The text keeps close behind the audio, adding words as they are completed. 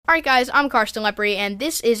Alright guys, I'm Karsten Lepre, and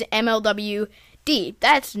this is MLWD.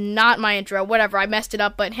 That's not my intro, whatever, I messed it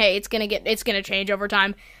up, but hey, it's gonna change over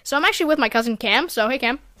time. So I'm actually with my cousin Cam, so hey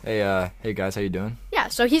Cam. Hey guys, how you doing? Yeah,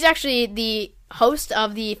 so he's actually the host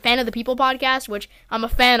of the Fan of the People podcast, which I'm a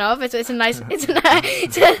fan of. It's a nice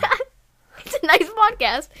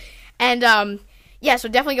podcast. And yeah, so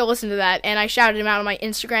definitely go listen to that. And I shouted him out on my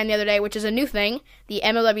Instagram the other day, which is a new thing, the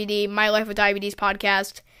MLWD My Life with Diabetes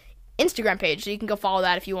podcast Instagram page, so you can go follow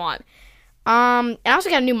that if you want. And I also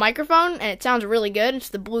got a new microphone, and it sounds really good. It's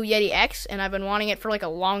the Blue Yeti X, and I've been wanting it for like a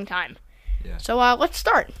long time. Yeah. So let's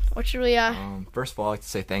start. What should we? First of all, I'd like to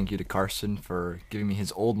say thank you to Karsten for giving me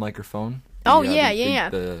his old microphone.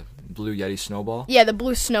 The Blue Yeti Snowball. Yeah, the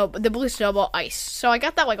Blue Snowball Ice. So I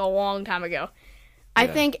got that like a long time ago. I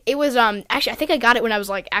think it was actually I think I got it when I was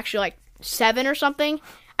like 7 or something.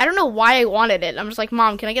 I don't know why I wanted it. I'm just like,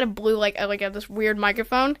 Mom, can I get a blue like this weird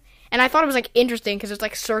microphone? And I thought it was like interesting because it's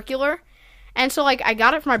like circular. And so like I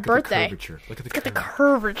got it for my birthday. Look at the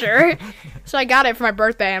curvature. So I got it for my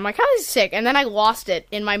birthday, and I'm like, oh, this is sick. And then I lost it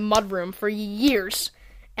in my mudroom for years.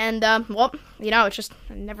 And well, it's just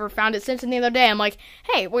I never found it since. And the other day, I'm like,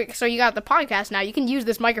 hey, wait, so you got the podcast now? You can use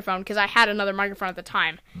this microphone because I had another microphone at the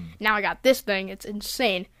time. Now I got this thing. It's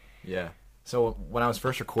insane. Yeah. So when I was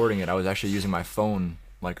first recording it, I was actually using my phone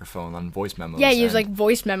microphone on voice memos. Yeah, you use like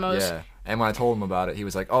voice memos. Yeah. And when I told him about it, he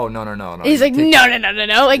was like, "Oh, no." He's like, no.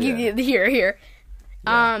 Like, yeah. Here.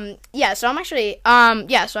 Yeah. So I'm actually,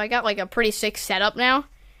 so I got like a pretty sick setup now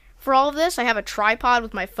for all of this. I have a tripod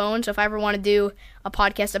with my phone, so if I ever want to do a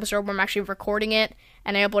podcast episode where I'm actually recording it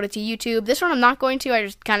and I upload it to YouTube, this one I'm not going to. I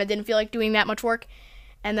just kind of didn't feel like doing that much work.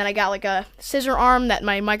 And then I got like a scissor arm that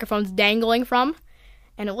my microphone's dangling from,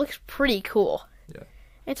 and it looks pretty cool. Yeah.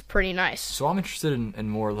 It's pretty nice. So I'm interested in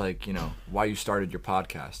more like, why you started your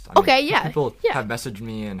podcast. People have messaged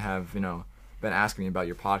me and have, been asking me about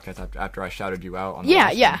your podcast after I shouted you out on the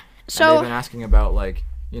Yeah. And So they've been asking about like,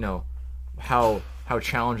 how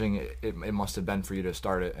challenging it must have been for you to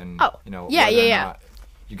start it, and whether or not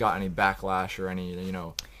you got any backlash or any,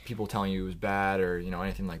 people telling you it was bad or,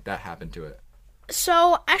 anything like that happened to it.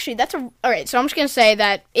 So actually alright, so I'm just gonna say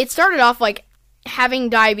that it started off like having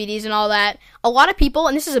diabetes and all that. A lot of people,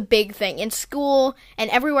 and this is a big thing, in school and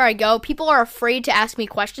everywhere I go, people are afraid to ask me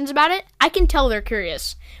questions about it. I can tell they're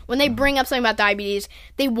curious. When they bring up something about diabetes,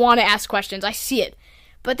 they want to ask questions. I see it.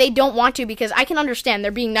 But they don't want to because I can understand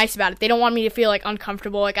they're being nice about it. They don't want me to feel like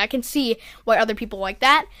uncomfortable. Like I can see why other people like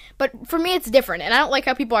that. But for me, it's different. And I don't like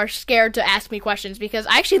how people are scared to ask me questions because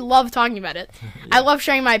I actually love talking about it. Yeah. I love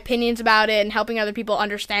sharing my opinions about it and helping other people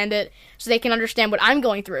understand it so they can understand what I'm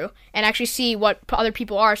going through and actually see what other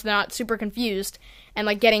people are so they're not super confused and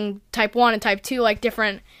like getting type 1 and type 2 like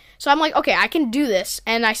different. So I'm like, okay, I can do this.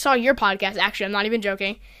 And I saw your podcast, actually. I'm not even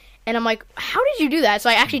joking. And I'm like, how did you do that? So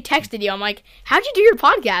I actually texted you. I'm like, how'd you do your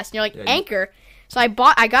podcast? And you're like, Anchor. So I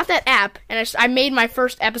got that app, and I made my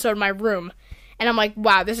first episode in my room. And I'm like,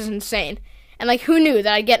 wow, this is insane. And like, who knew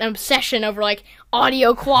that I'd get an obsession over like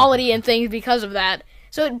audio quality and things because of that?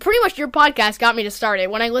 So pretty much your podcast got me to start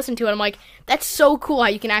it. When I listened to it, I'm like, that's so cool how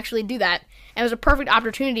you can actually do that. And it was a perfect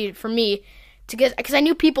opportunity for me to get, because I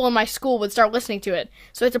knew people in my school would start listening to it.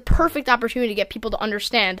 So it's a perfect opportunity to get people to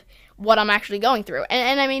understand what I'm actually going through.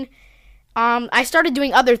 And I mean, I started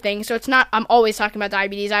doing other things, so it's not I'm always talking about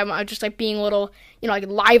diabetes. I'm just like being a little, like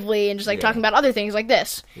lively and just like talking about other things like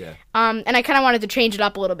this. Yeah. And I kind of wanted to change it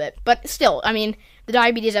up a little bit. But still, I mean, the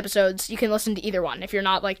diabetes episodes, you can listen to either one if you're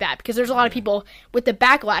not like that. Because there's a lot of people with the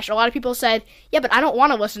backlash. A lot of people said, yeah, but I don't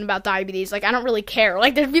want to listen about diabetes. Like, I don't really care.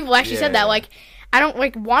 Like, there's people who actually said that. Like, I don't,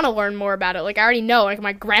 like, want to learn more about it. Like, I already know. Like,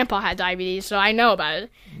 my grandpa had diabetes, so I know about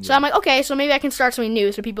it. Yeah. So I'm like, okay, so maybe I can start something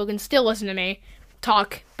new so people can still listen to me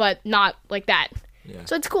talk, but not like that. Yeah.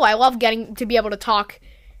 So it's cool. I love getting to be able to talk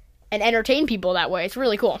and entertain people that way. It's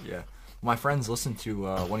really cool. Yeah. My friends listened to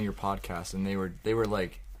one of your podcasts, and they were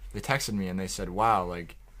like, they texted me, and they said, wow,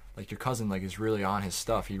 like your cousin, like, is really on his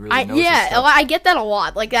stuff. He really knows his stuff. I get that a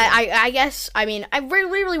lot. Like, I guess, I mean, I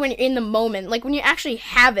really, when you're in the moment, like, when you actually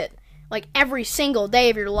have it, like, every single day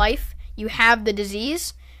of your life, you have the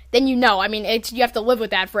disease, then you know. I mean, you have to live with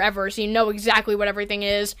that forever, so you know exactly what everything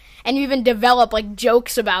is, and you even develop, like,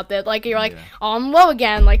 jokes about that. Like, you're like, oh, I'm low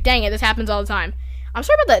again. Like, dang it, this happens all the time. I'm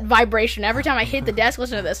sorry about that vibration. Every time I hit the desk,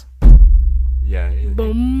 listen to this. Yeah, it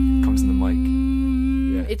comes in the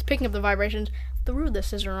mic. Yeah. It's picking up the vibrations through the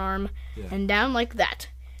scissor arm and down like that.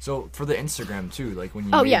 So, for the Instagram, too, like, when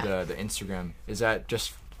you made the Instagram, is that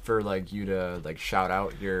just for like you to like shout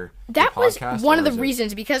out your that your was podcast, one of the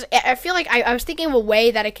reasons, because I feel like I was thinking of a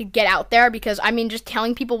way that it could get out there, because I mean just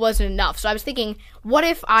telling people wasn't enough. So I was thinking, what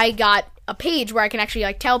if I got a page where I can actually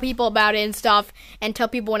like tell people about it and stuff, and tell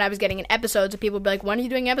people when I was getting an episode, so people would be like, when are you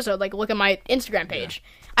doing an episode? Like, look at my Instagram page.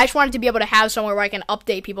 I just wanted to be able to have somewhere where I can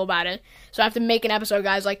update people about it. So I have to make an episode,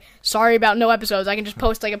 guys. Like, sorry about no episodes. I can just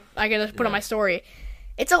post I can just put on my story.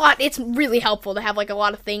 It's a lot. It's really helpful to have like a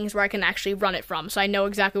lot of things where I can actually run it from, so I know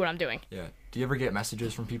exactly what I'm doing. Yeah. Do you ever get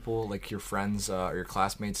messages from people, like your friends or your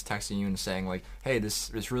classmates, texting you and saying like, "Hey,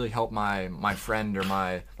 this really helped my friend or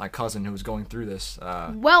my cousin who was going through this"?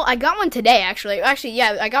 Well, I got one today actually. Actually,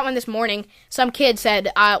 yeah, I got one this morning. Some kid said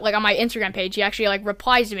like on my Instagram page, he actually like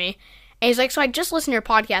replies to me. And he's like, so I just listened to your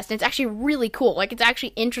podcast, and it's actually really cool. Like, it's actually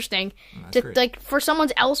interesting to great. Like for someone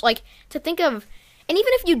else, like to think of. And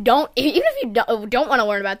even if you don't want to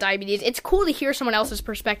learn about diabetes, it's cool to hear someone else's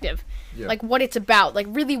perspective, like what it's about, like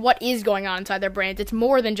really what is going on inside their brains. It's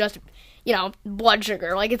more than just, blood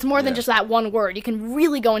sugar. Like it's more than just that one word. You can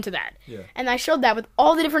really go into that. Yeah. And I showed that with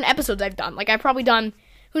all the different episodes I've done. Like I've probably done,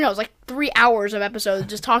 who knows, like 3 hours of episodes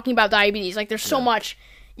just talking about diabetes. Like there's so much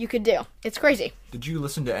you could do. It's crazy. Did you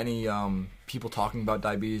listen to any people talking about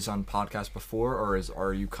diabetes on podcasts before, or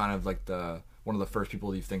are you kind of like one of the first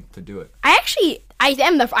people you think to do it?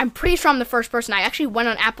 I'm pretty sure I'm the first person. I actually went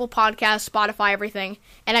on Apple Podcasts, Spotify, everything,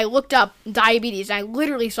 and I looked up diabetes, and I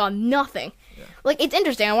literally saw nothing. Yeah. Like, it's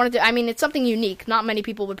interesting. It's something unique. Not many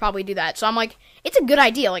people would probably do that. So I'm like, it's a good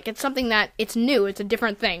idea. Like, it's something that, it's new. It's a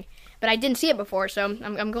different thing. But I didn't see it before, so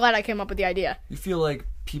I'm glad I came up with the idea. You feel like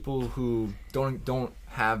people who don't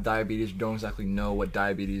have diabetes, don't exactly know what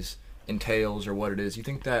diabetes entails or what it is, you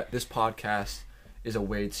think that this podcast is a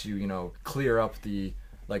way to, clear up the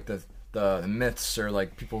myths or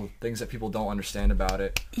like things that people don't understand about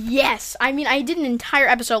it? Yes. I mean, I did an entire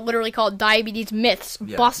episode literally called Diabetes Myths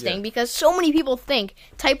Busting, because so many people think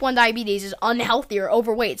type 1 diabetes is unhealthy or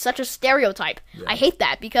overweight. Such a stereotype. Yeah. I hate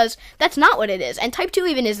that, because that's not what it is. And type 2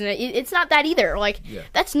 even isn't. It's not that either. Like,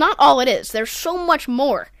 that's not all it is. There's so much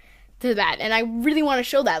more to that, and I really want to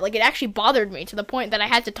show that. Like, it actually bothered me to the point that I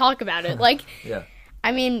had to talk about it. Like,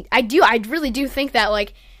 I mean, I really do think that,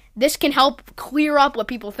 like, this can help clear up what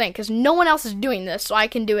people think, because no one else is doing this, so I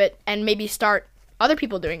can do it and maybe start other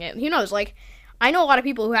people doing it. Who knows? Like, I know a lot of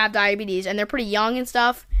people who have diabetes, and they're pretty young and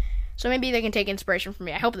stuff, so maybe they can take inspiration from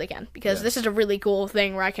me. I hope they can, because this is a really cool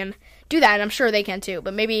thing where I can do that, and I'm sure they can too.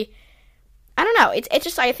 But maybe, I don't know. It's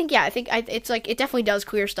just, it's like, it definitely does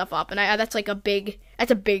clear stuff up, and that's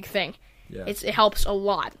a big thing. Yeah. It helps a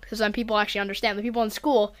lot, because then people actually understand. The people in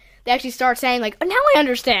school, they actually start saying, like, oh, now I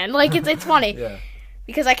understand. Like, it's funny. Yeah.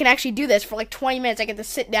 Because I can actually do this for, like, 20 minutes. I get to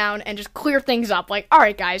sit down and just clear things up. Like, all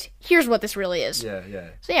right, guys, here's what this really is. Yeah.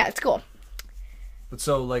 So, yeah, it's cool. But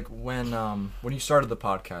so, like, when you started the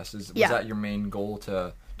podcast, was that your main goal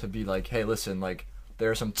to be like, hey, listen, like, there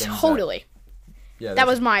are some things Totally. That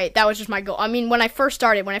was just my goal. I mean, when I first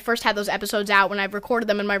started, when I first had those episodes out, when I recorded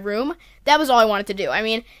them in my room, that was all I wanted to do. I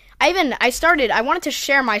mean, I wanted to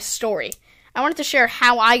share my story. I wanted to share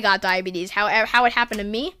how I got diabetes, how it happened to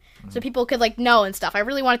me, so people could, like, know and stuff. I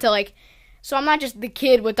really wanted to, like, so I'm not just the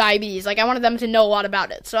kid with diabetes. Like, I wanted them to know a lot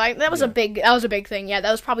about it. So that was a big thing. Yeah,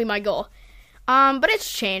 that was probably my goal. But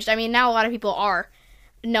it's changed. I mean, now a lot of people are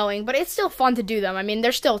knowing, but it's still fun to do them. I mean,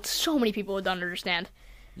 there's still so many people who don't understand.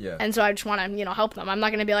 Yeah. And so I just want to, help them. I'm not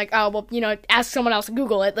going to be like, oh, well, ask someone else to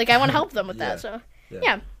Google it. Like, I want to help them with that. So,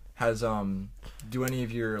 yeah. Do any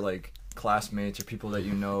of your, like, classmates or people that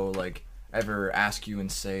you know, like, ever ask you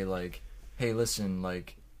and say, like, hey, listen,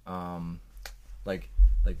 like,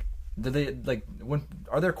 did they, like,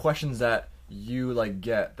 are there questions that you, like,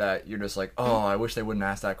 get that you're just like, oh, I wish they wouldn't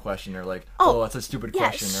ask that question, or like, oh, that's a stupid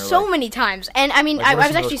question, or so many times. And I mean, like, I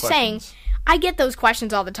was actually saying, I get those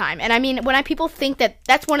questions all the time. And I mean, when people think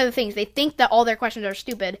that's one of the things, they think that all their questions are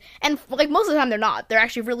stupid, and like most of the time they're not. They're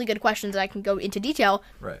actually really good questions that I can go into detail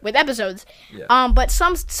with episodes. Yeah. But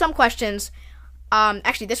some questions,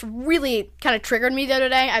 actually, this really kind of triggered me the other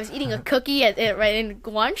day. I was eating a cookie in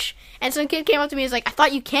lunch, and some kid came up to me and was like, I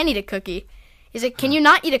thought you can eat a cookie. He's like, can you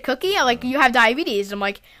not eat a cookie? Like, you have diabetes. I'm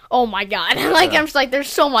like, oh my god. Like, I'm just like, there's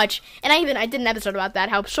so much. And I did an episode about that,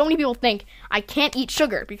 how so many people think I can't eat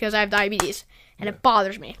sugar because I have diabetes, and it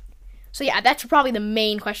bothers me. So yeah, that's probably the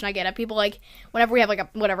main question I get at people, like, whenever we have, like, a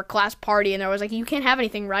whatever class party, and they're always like, you can't have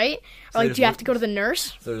anything, right? Or, like, do you have to go to the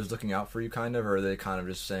nurse? So they're just looking out for you, kind of, or are they kind of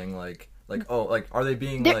just saying, like, oh, like, are they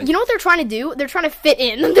being, like... You know what they're trying to do? They're trying to fit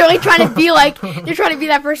in. They're, like, trying to be, like... They're trying to be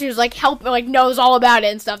that person who's, like, knows all about it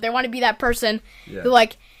and stuff. They want to be that person who,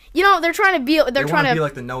 like... you know, they're trying to be. They want to be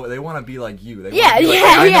like They want to be like you. They yeah, be like,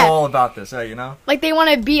 yeah, I know all about this. You know. Like they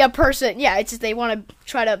want to be a person. Yeah, it's just they want to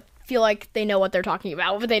try to feel like they know what they're talking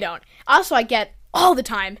about, but they don't. Also, I get all the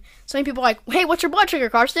time. So many people are like, hey, what's your blood sugar,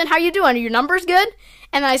 Karsten? How you doing? Are your numbers good?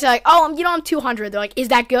 And then I say, like, oh, I'm 200. They're like, is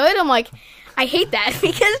that good? I'm like, I hate that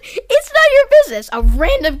because it's not your business. A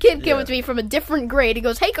random kid came up to me from a different grade. He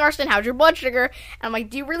goes, hey, Karsten, how's your blood sugar? And I'm like,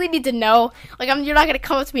 do you really need to know? Like, you're not going to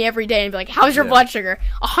come up to me every day and be like, how's your blood sugar?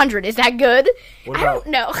 100. Is that good? I don't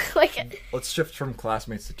know. Like, let's shift from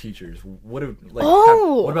classmates to teachers. What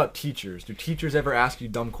about teachers? Do teachers ever ask you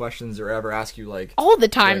dumb questions or ever ask you, like... All the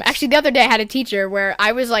time. Actually, the other day I had a teacher where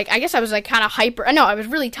I was, like, I guess I was, like, kind of hyper. No, I was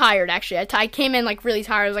really tired, actually. I came in, like, really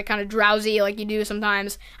tired. I was, like, kind of drowsy, like you do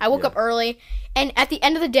sometimes. I woke up early. And at the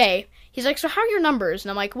end of the day, he's like, so how are your numbers? And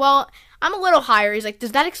I'm like, well, I'm a little higher. He's like,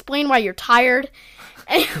 does that explain why you're tired?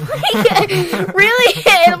 And like, really?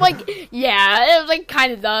 And I'm like, yeah. It like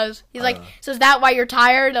kind of does. He's like, so is that why you're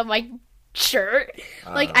tired? I'm like, sure.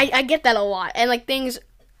 Like, I get that a lot. And like things,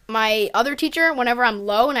 my other teacher, whenever I'm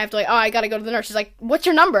low and I have to like, oh, I gotta go to the nurse. She's like, what's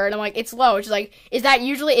your number? And I'm like, it's low. She's like, is it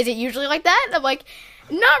usually like that? And I'm like,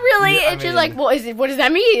 not really. And she's like, well, what does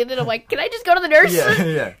that mean? And I'm like, can I just go to the nurse?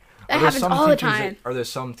 Yeah. That happens all the time. Are there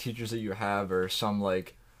some teachers that you have, or some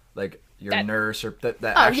like your nurse, or that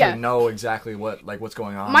actually know exactly what's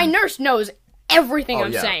going on? My nurse knows everything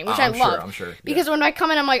I'm saying, which I love. I'm sure. Because when I come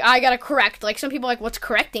in, I'm like, I gotta correct. Like some people are like, what's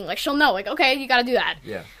correcting? Like she'll know. Like okay, you gotta do that.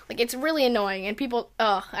 Yeah. Like it's really annoying, and people,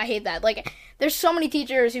 I hate that. Like there's so many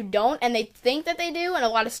teachers who don't, and they think that they do, and a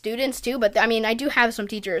lot of students too. But I mean, I do have some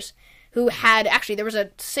teachers who had there was a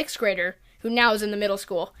 6th grader who now is in the middle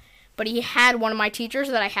school. But he had one of my teachers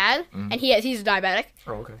that I had, and he's diabetic.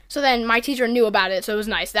 Oh, okay. So then my teacher knew about it, so it was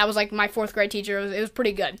nice. That was like my 4th grade teacher. It was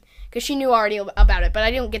pretty good because she knew already about it. But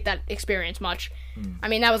I didn't get that experience much. I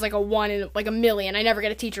mean, that was like a 1 in like a million. I never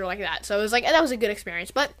get a teacher like that, so it was like that was a good experience.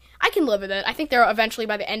 But I can live with it. I think they're eventually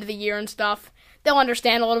by the end of the year and stuff, they'll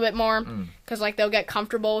understand a little bit more because like they'll get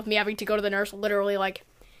comfortable with me having to go to the nurse literally like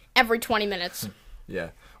every 20 minutes.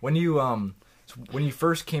 Yeah. When you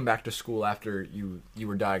first came back to school after you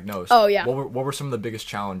were diagnosed, what were some of the biggest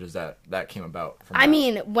challenges that came about from that? I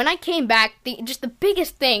mean, when I came back, the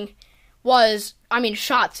biggest thing was,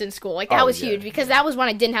 shots in school. Like, that was huge, because that was when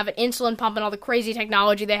I didn't have an insulin pump and all the crazy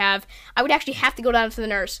technology they have. I would actually have to go down to the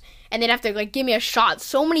nurse, and they'd have to, like, give me a shot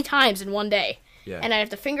so many times in one day. Yeah. And I'd have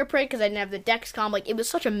to finger prick because I didn't have the Dexcom. Like, it was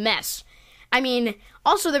such a mess. I mean,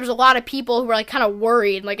 also there was a lot of people who were, like, kind of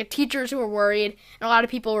worried. Like, teachers who were worried. And a lot of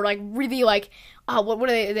people were, like, really, like, what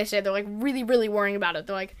do they say? They're, like, really, really worrying about it.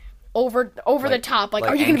 They're, like, over the top. Like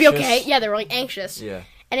are you going to be okay? Yeah, they were, like, anxious. Yeah.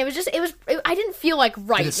 And it was just, I didn't feel, like,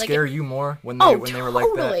 right. Did it scare you more when they were like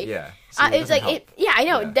that? Yeah. See, it's like, I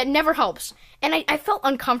know. Yeah. That never helps. And I felt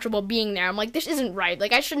uncomfortable being there. I'm like, this isn't right.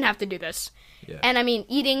 Like, I shouldn't have to do this. Yeah. And I mean,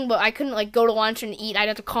 eating, but I couldn't like go to lunch and eat. I'd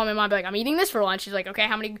have to call my mom and be like, I'm eating this for lunch. She's like, okay,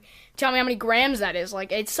 tell me how many grams that is.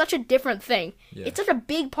 Like, it's such a different thing. Yeah. It's such a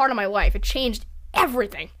big part of my life. It changed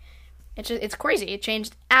everything. It's crazy. It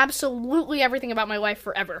changed absolutely everything about my life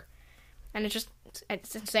forever. And it's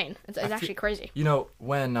insane. It's actually crazy. You know,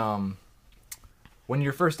 when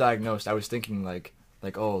you're first diagnosed, I was thinking like,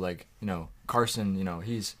 Carson,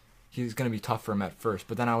 he's going to be tough for him at first.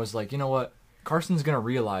 But then I was like, you know what? Carson's gonna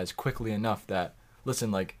realize quickly enough that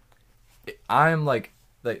I'm like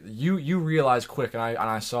you realize quick, and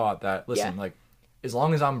I saw it that like as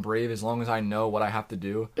long as I'm brave, as long as I know what I have to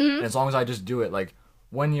do, and as long as I just do it, like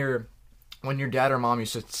when your dad or mom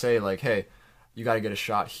used to say like, hey, you got to get a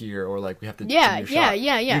shot here, or like we have to do your shot.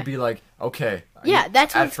 You'd be like, okay,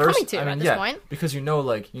 that's what it's coming to at this point, because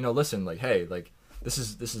listen, like, hey, like. This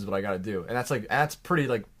is what I gotta do, and that's pretty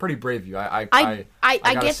brave of you. I get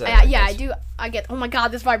I do. I get. Oh my God,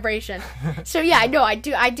 this vibration. So yeah, no, I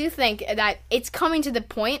do think that it's coming to the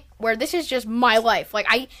point where this is just my life. Like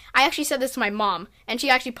I actually said this to my mom, and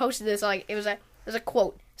she actually posted this. Like it was a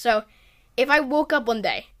quote. So if I woke up one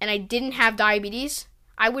day and I didn't have diabetes,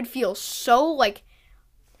 I would feel so like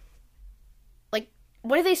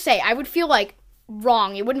what do they say? I would feel like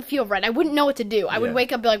wrong. It wouldn't feel right. I wouldn't know what to do. I would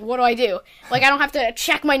wake up and be like, what do I do? Like, I don't have to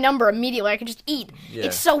check my number immediately. I can just eat. Yeah.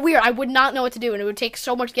 It's so weird. I would not know what to do, and it would take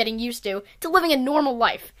so much getting used to living a normal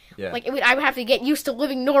life. Yeah. Like, I would have to get used to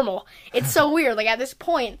living normal. It's so weird. Like, at this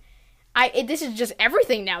point, this is just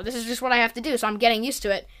everything now. This is just what I have to do, so I'm getting used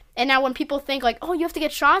to it. And now when people think, like, oh, you have to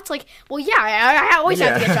get shots? Like, well, yeah, I always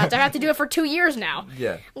have to get shots. I have to do it for 2 years now.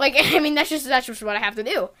 Yeah. Like, I mean, that's just what I have to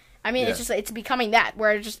do. I mean, it's becoming that,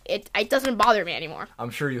 where it doesn't bother me anymore.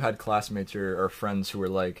 I'm sure you had classmates or friends who were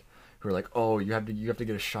like, who are like, oh, you have to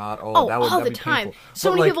get a shot. Oh, that would all be the time. painful.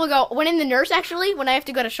 So many people go, when in the nurse, actually, when I have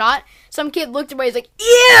to get a shot, some kid looked away, he's like,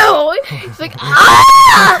 ew! He's like,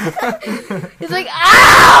 ah! He's like,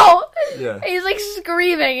 ow! Yeah. And he's like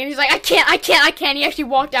screaming, and he's like, I can't. He actually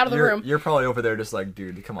walked out of the room. You're probably over there just like,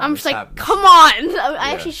 dude, come on. I'm just like, come on!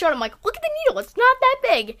 I actually showed him, like, look at the needle, it's not that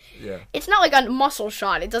big. Yeah. It's not like a muscle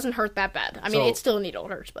shot, it doesn't hurt that bad. I mean, it's still a needle,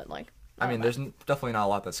 it hurts, but like... I mean, there's definitely not a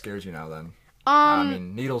lot that scares you now then. I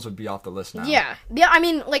mean, needles would be off the list now. Yeah. I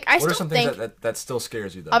mean, like, I still think... What are some things that still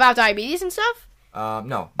scares you, though? About diabetes and stuff?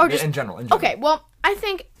 No. Or just... in general. Okay, well, I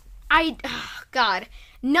think God.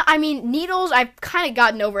 No, I mean, needles, I've kind of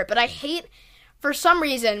gotten over it, but I hate... For some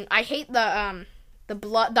reason, I hate the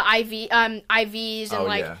blood, the IVs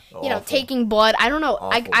and, you know, taking blood. I don't know.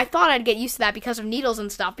 I thought I'd get used to that because of needles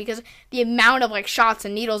and stuff, because the amount of, like, shots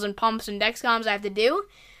and needles and pumps and Dexcoms I have to do...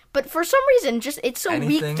 But for some reason, just it's so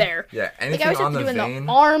weak there. Yeah, anything like I always have on to do the in vein.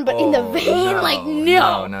 the arm, but in the vein, like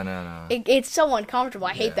no. It's so uncomfortable.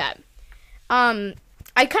 I hate that. I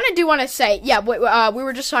kind of do want to say, we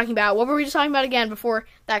were just talking about. What were we just talking about again before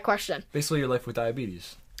that question? Basically, your life with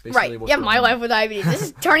diabetes. Basically, right. Yeah, my life with diabetes. This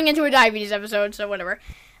is turning into a diabetes episode, so whatever.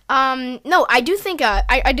 No, I do think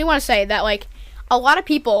I do want to say that, like, a lot of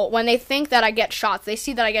people, when they think that I get shots, they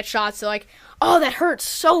see that I get shots, they're like, oh, that hurts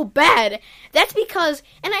so bad. That's because,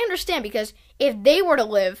 and I understand, because if they were to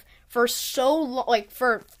live for so long, like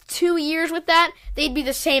for 2 years with that, they'd be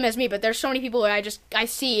the same as me. But there's so many people that I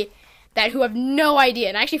see that who have no idea,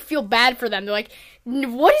 and I actually feel bad for them. They're like,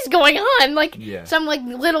 what is going on? Like, some like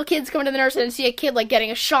little kids come to the nurse and see a kid like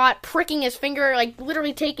getting a shot, pricking his finger, like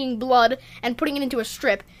literally taking blood and putting it into a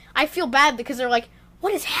strip. I feel bad because they're like,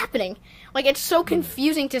 what is happening? Like, it's so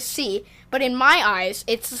confusing to see, but in my eyes,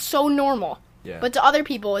 it's so normal. Yeah. But to other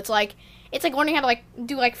people, it's like learning how to like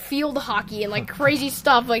do like field hockey and like crazy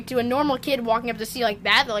stuff. Like, to a normal kid walking up to see like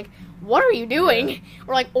that, they're like, "What are you doing?" Yeah.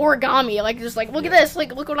 Or like origami, like just like look at this,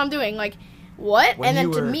 like look what I'm doing, like what? And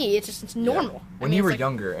then to me, it's normal. Yeah. When you were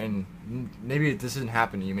younger, and maybe this didn't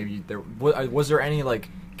happen to you, maybe was there any like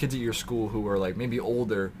kids at your school who were like maybe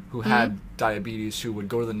older who had diabetes who would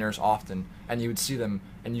go to the nurse often, and you would see them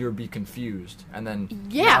and you would be confused, and then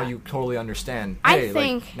now you totally understand. Hey, I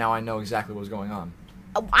think like, now I know exactly what was going on.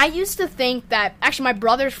 I used to think that actually my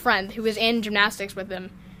brother's friend who was in gymnastics with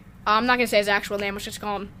him, I'm not gonna say his actual name, let's just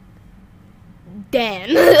call him Dan.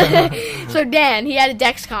 So Dan, he had a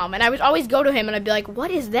Dexcom, and I would always go to him and I'd be like,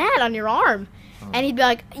 "What is that on your arm?" And he'd be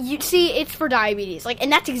like, "You see, it's for diabetes." Like,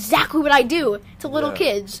 and that's exactly what I do to little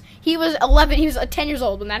kids. He was 11, he was 10 years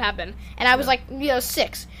old when that happened, and I was like,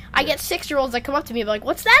 6. I get 6-year-olds that come up to me and be like,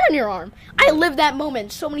 "What's that on your arm?" I lived that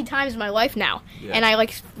moment so many times in my life now, and I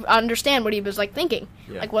like understand what he was like thinking.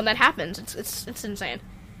 Like when that happens, it's insane.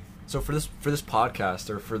 So for this podcast,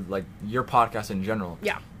 or for like your podcast in general,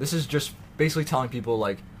 this is just basically telling people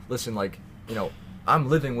like, listen, like, you know, I'm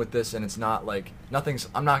living with this, and it's not like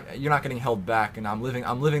you're not getting held back, and I'm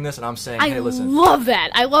living this, and I'm saying, hey, listen. I love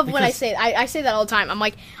that. I love when I say I say that all the time. I'm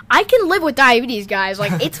like, I can live with diabetes, guys.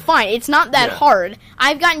 Like, it's fine. It's not that hard.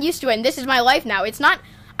 I've gotten used to it, and this is my life now. It's not,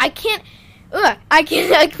 I can't,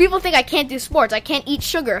 like, people think I can't do sports. I can't eat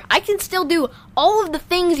sugar. I can still do all of the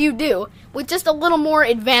things you do with just a little more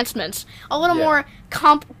advancements, a little more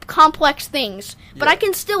complex things. But I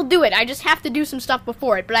can still do it. I just have to do some stuff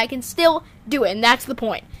before it. But I can still do it, and that's the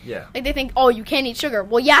point. Yeah. Like, they think, oh, you can't eat sugar.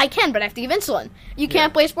 Well, yeah, I can, but I have to give insulin. You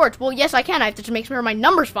can't play sports. Well, yes, I can. I have to just make sure my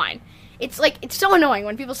number's fine. It's like, it's so annoying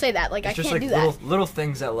when people say that. Like, I can't do that. It's just little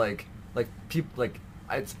things that like people like.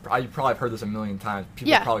 I probably have heard this a million times.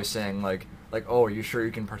 People are probably saying like, oh, are you sure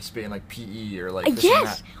you can participate in like PE or like this and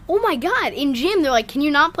that? Oh my God, in gym they're like, can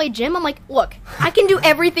you not play gym? I'm like, look, I can do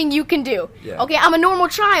everything you can do. Okay, I'm a normal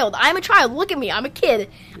child. I'm a child. Look at me. I'm a kid.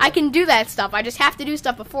 I can do that stuff. I just have to do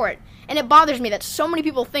stuff before it. And it bothers me that so many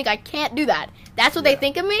people think I can't do that. That's what they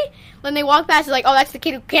think of me when they walk past. It's like, oh, that's the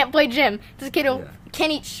kid who can't play gym. That's the kid who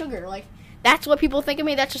can't eat sugar. Like, that's what people think of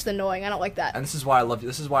me. That's just annoying. I don't like that. And this is why I love you.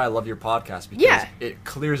 This is why I love your podcast, because it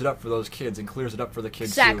clears it up for those kids and clears it up for the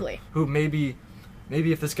kids who maybe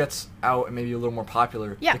if this gets out and maybe a little more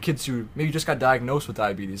popular, the kids who maybe just got diagnosed with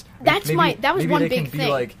diabetes. That was one big thing. Maybe they can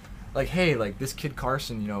be like, hey, like this kid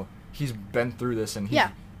Carson, you know, he's been through this and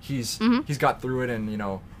he's got through it, and you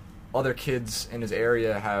know, other kids in his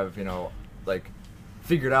area have, you know, like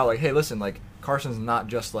figured out like, hey, listen, like Carson's not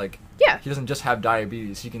just like he doesn't just have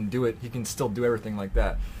diabetes. He can do it. He can still do everything like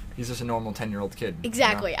that. He's just a normal 10-year-old kid.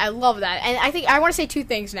 Exactly. You know? I love that. And I want to say two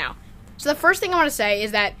things now. So the first thing I want to say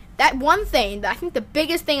is that one thing, I think the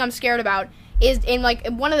biggest thing I'm scared about is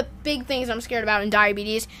one of the big things I'm scared about in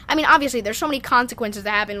diabetes. I mean, obviously, there's so many consequences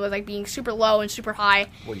that happen with like being super low and super high.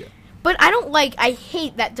 Well, yeah. But I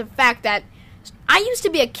hate that the fact that I used to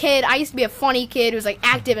be a kid. I used to be a funny kid who was, like,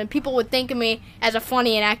 active, and people would think of me as a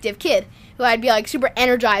funny and active kid who I'd be, like, super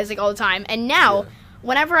energized, like, all the time. And now,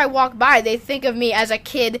 whenever I walk by, they think of me as a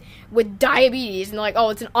kid with diabetes, and they're like, oh,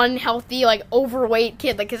 it's an unhealthy, like, overweight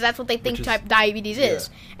kid, like, because that's what they think type diabetes is.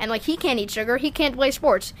 And, like, he can't eat sugar, he can't play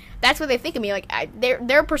sports. That's what they think of me. Like,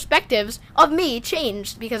 their perspectives of me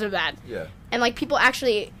changed because of that. Yeah. And, like, people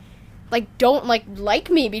actually, like, don't, like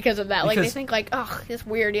me because of that. Like, they think, like, oh, it's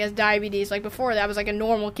weird, he has diabetes. Like, before that, I was, like, a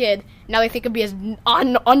normal kid. Now they think of me as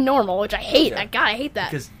unnormal, which I hate. God, I hate that.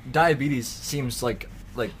 Because diabetes seems like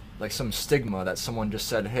some stigma that someone just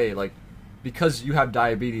said, hey, like, because you have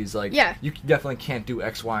diabetes, like, you definitely can't do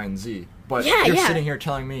X, Y, and Z. But you're sitting here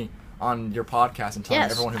telling me on your podcast and telling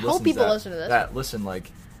everyone who listens that, listen,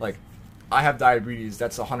 like, I have diabetes,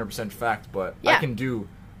 that's 100% fact, but I can do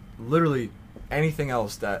literally anything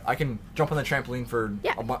else. That I can jump on the trampoline for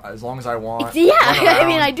as long as I want. I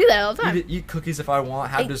mean, I do that all the time. Eat cookies if I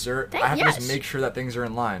want, have dessert. I have to just make sure that things are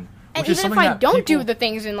in line. And even if I don't do the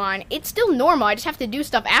things in line, it's still normal. I just have to do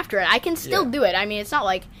stuff after it. I can still do it. I mean, it's not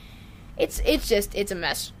like it's a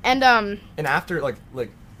mess. And after like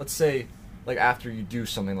let's say like after you do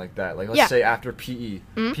something like that, like let's say after PE,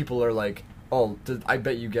 people are like, oh, I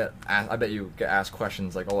bet you get asked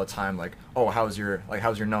questions like all the time, like, oh, how's your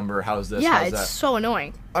number, how's this, how's that? It's so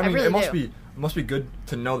annoying. I mean, really it must be good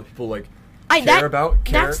to know that people like care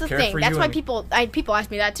that's the care thing. for That's you. why people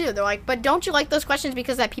ask me that too. They're like, but don't you like those questions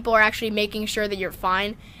because that people are actually making sure that you're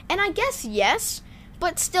fine? And I guess yes,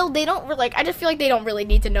 but still they don't really, like, I just feel like they don't really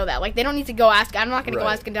need to know that. Like, they don't need to go ask. I'm not going to go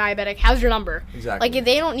ask a diabetic, how's your number? Exactly. Like,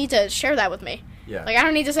 they don't need to share that with me. Yeah. Like, I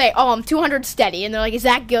don't need to say, oh, I'm 200 steady, and they're like, is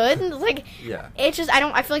that good? And like, yeah. It's just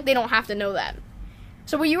I feel like they don't have to know that.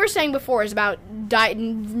 So what you were saying before is about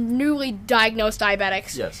newly diagnosed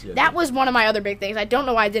diabetics. Yes. That was one of my other big things. I don't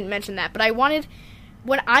know why I didn't mention that, but I wanted,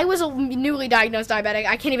 when I was a newly diagnosed diabetic,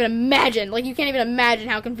 I can't even imagine, like, you can't even imagine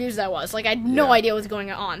how confused I was. Like, I had no idea what was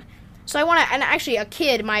going on. So I want to, and actually a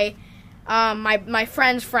kid, my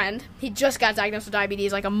friend's friend, he just got diagnosed with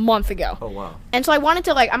diabetes like a month ago. Oh, wow. And so I wanted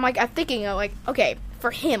to, I'm thinking, okay,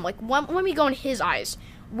 for him, like, when we go in his eyes,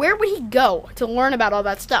 where would he go to learn about all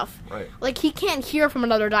that stuff? Right. Like, he can't hear from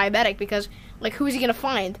another diabetic because, like, who's he going to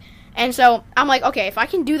find? And so I'm like, okay, if I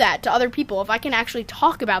can do that to other people, if I can actually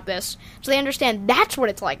talk about this so they understand that's what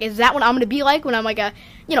it's like, is that what I'm going to be like when I'm, like, a,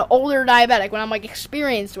 older diabetic, when I'm, like,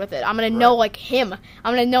 experienced with it? I'm going to know, like, him.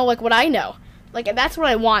 I'm going to know, like, what I know. Like, that's what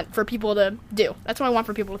I want for people to do. That's what I want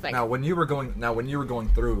for people to think. Now, when you were going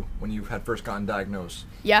through, when you had first gotten diagnosed,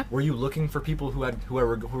 were you looking for people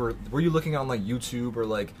were you looking on, like, YouTube or,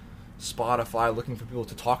 like, Spotify, looking for people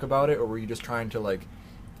to talk about it, or were you just trying to, like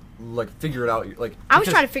figure it out? Like, I was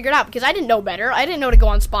trying to figure it out because I didn't know better. I didn't know to go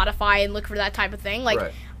on Spotify and look for that type of thing.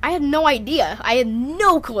 Like, I had no idea. I had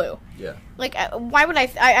no clue. Yeah. Like, why would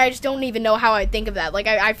I just don't even know how I'd think of that. Like,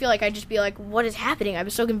 I feel like I'd just be like, what is happening? I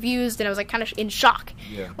was so confused, and I was, like, kind of in shock.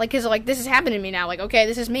 Yeah. Like, because, like, this is happening to me now. Like, okay,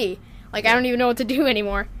 this is me. Like, I don't even know what to do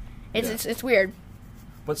anymore. It's weird.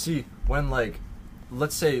 But see, when, like,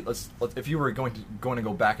 let's say, if you were going to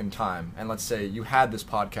go back in time, and let's say you had this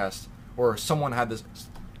podcast, or somebody had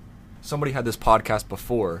this podcast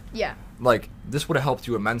before. Yeah. Like, this would have helped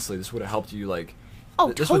you immensely. This would have helped you, like,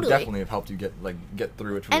 this totally. would definitely have helped you get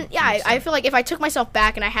through it. And I feel like if I took myself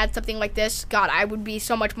back and I had something like this, God, I would be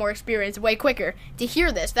so much more experienced, way quicker to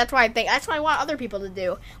hear this. That's why that's what I want other people to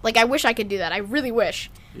do. Like, I wish I could do that. I really wish.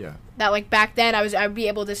 Yeah. That, like, back then I would be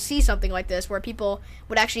able to see something like this where people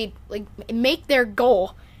would actually, like, make their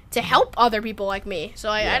goal to help other people like me. So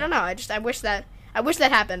I don't know. I wish that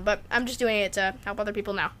happened, but I'm just doing it to help other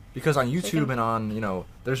people now. Because on YouTube and on,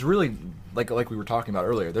 there's really, like we were talking about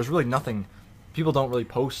earlier, there's really nothing. People don't really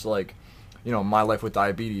post, like, my life with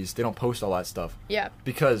diabetes. They don't post all that stuff. Yeah.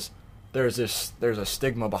 Because there's a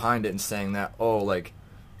stigma behind it and saying that, oh, like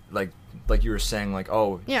you were saying, like,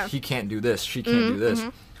 oh, he can't do this, she can't do this. Mm-hmm.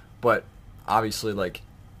 But obviously, like,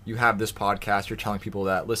 you have this podcast, you're telling people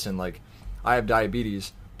that, listen, like, I have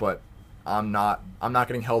diabetes, but I'm not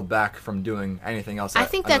getting held back from doing anything else. I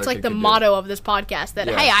think that's, like, the motto of this podcast, that,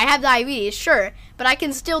 hey, I have diabetes, sure, but I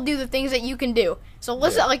can still do the things that you can do. So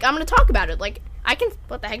listen, like, I'm going to talk about it. Like,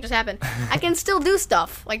 what the heck just happened? I can still do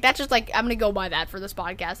stuff. Like, that's just, like, I'm going to go by that for this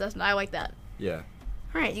podcast. I like that. Yeah.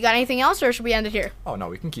 All right, you got anything else, or should we end it here? Oh, no,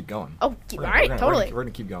 we can keep going. Oh, all right, totally. We're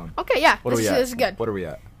going to keep going. Okay, yeah, this is good. What are we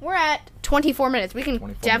at? We're at 24 minutes. We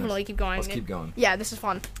can definitely keep going. Let's keep going. Yeah, this is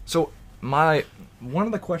fun. So, one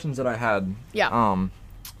of the questions that I had... Yeah.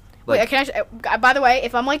 Wait, can by the way,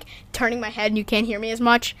 if I'm, like, turning my head and you can't hear me as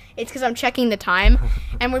much, it's because I'm checking the time,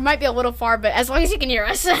 and we might be a little far, but as long as you can hear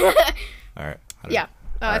us. All right. Yeah.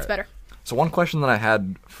 that's better. So one question that I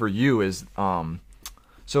had for you is,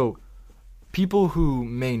 so people who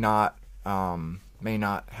may not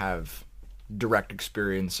have direct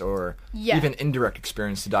experience or even indirect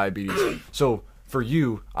experience to diabetes. So for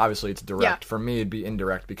you, obviously it's direct. For me, it'd be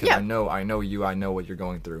indirect because I know you, I know what you're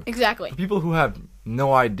going through. Exactly. For people who have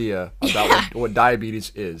no idea about what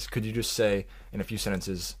diabetes is, could you just say in a few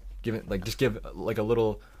sentences, give a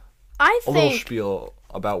little spiel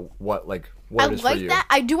about what it is for you? That.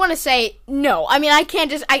 I do want to say no. I mean, I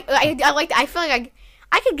can't just. I feel like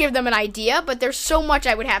I could give them an idea, but there's so much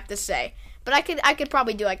I would have to say. But I could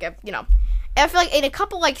probably do like a, I feel like in a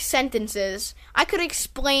couple like sentences, I could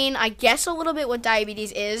explain, I guess, a little bit what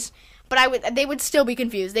diabetes is, but they would still be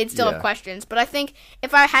confused. They'd still have questions. But I think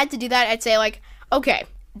if I had to do that, I'd say like, okay,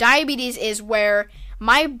 diabetes is where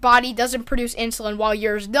my body doesn't produce insulin while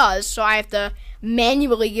yours does, so I have to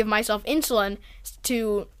manually give myself insulin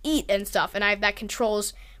to eat and stuff, and that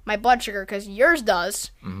controls my blood sugar because yours does.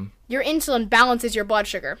 Mm-hmm. Your insulin balances your blood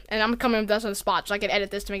sugar, and I'm coming with this on the spot, so I can edit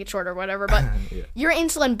this to make it shorter or whatever, but your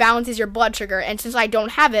insulin balances your blood sugar, and since I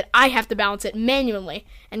don't have it, I have to balance it manually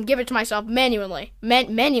and give it to myself manually.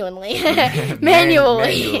 Manually.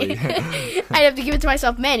 I have to give it to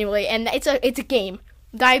myself manually, and it's a game.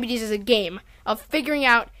 Diabetes is a game of figuring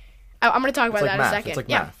out. I'm going to talk about that in a second. It's like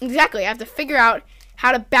math. Exactly. I have to figure out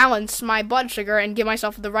how to balance my blood sugar and give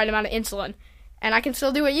myself the right amount of insulin. And I can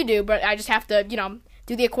still do what you do, but I just have to,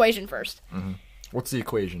 do the equation first. Mm-hmm. What's the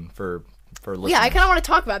equation for listeners? Yeah, I kind of want to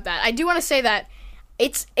talk about that. I do want to say that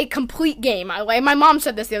it's a complete game. My mom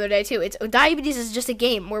said this the other day, too. Diabetes is just a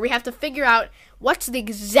game where we have to figure out what's the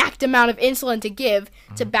exact amount of insulin to give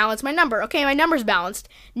to balance my number. Okay, my number's balanced.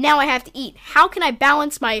 Now I have to eat. How can I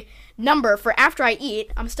balance my number for after I eat?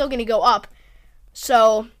 I'm still going to go up.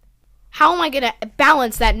 So how am I going to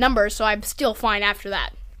balance that number so I'm still fine after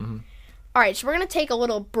that? Mm-hmm. All right, so we're going to take a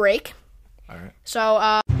little break. All right.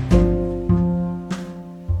 So,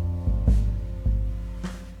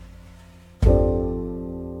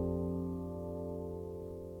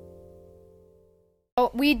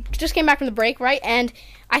 we just came back from the break, right? And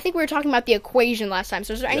I think we were talking about the equation last time.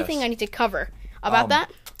 So is there anything I need to cover about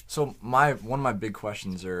that? So one of my big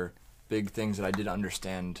questions or big things that I did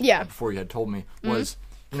understand before you had told me was,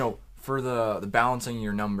 for the balancing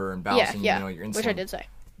your number and balancing, your insulin. Which I did say.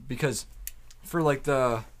 Because for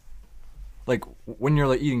when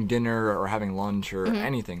you're eating dinner or having lunch or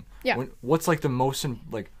anything, what's the most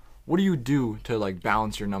what do you do to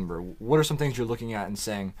balance your number? What are some things you're looking at and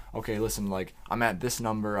saying, okay, listen, I'm at this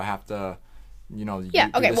number, I have to eat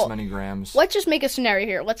this many grams. Let's just make a scenario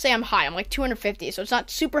here. Let's say I'm high. I'm 250, so it's not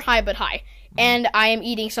super high but high. And I am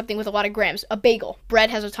eating something with a lot of grams. A bagel. Bread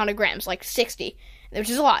has a ton of grams, 60, which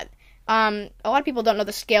is a lot. A lot of people don't know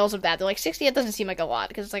the scales of that. They're 60, it doesn't seem like a lot,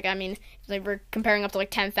 because we're comparing up to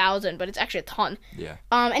 10,000, but it's actually a ton. Yeah.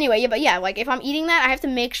 Anyway, if I'm eating that, I have to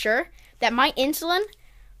make sure that my insulin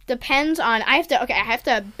depends on, I have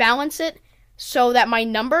to balance it so that my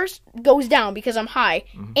numbers goes down because I'm high,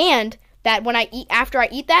 and that when after I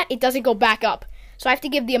eat that, it doesn't go back up. So I have to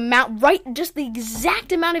give the amount, just the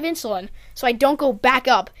exact amount of insulin, so I don't go back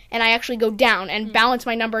up, and I actually go down, and balance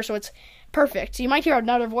my number so it's perfect. So you might hear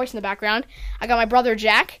another voice in the background. I got my brother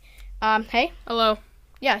Jack. Hey. Hello.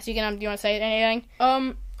 Yeah, so do you want to say anything?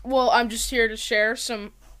 Well, I'm just here to share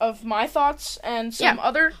some of my thoughts and some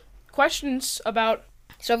other questions about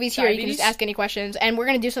So if he's here, you can just ask any questions, and we're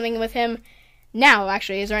going to do something with him now,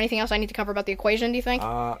 actually. Is there anything else I need to cover about the equation, do you think?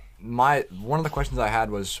 One of the questions I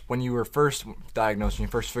had was, when you were first diagnosed, when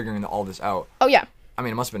you first figuring all this out. Oh, yeah. I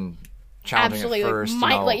mean, it must have been challenging at first.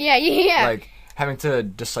 Yeah. Having to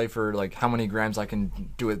decipher how many grams I can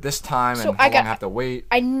do it this time and how long I have to wait.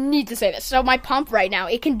 I need to say this. So my pump right now,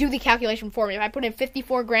 it can do the calculation for me. If I put in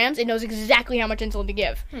 54 grams, it knows exactly how much insulin to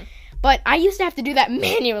give. But I used to have to do that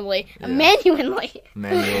manually. Yeah. Manually.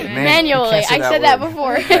 I said that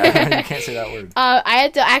before. Yeah, you can't say that word. I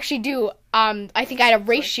had to actually do, I think I had a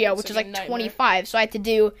ratio, which is 25. So I had to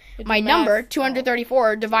do my number,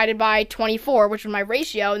 234, divided by 24, which was my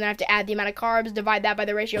ratio. And then I have to add the amount of carbs, divide that by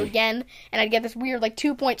the ratio again. And I'd get this weird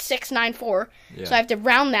 2.694. Yeah. So I have to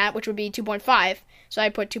round that, which would be 2.5. So I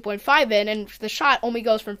put 2.5 in, and the shot only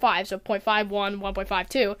goes from 5, so 0.51,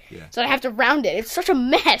 1.52. Yeah. So I have to round it. It's such a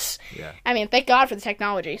mess. Yeah. I mean, thank God for the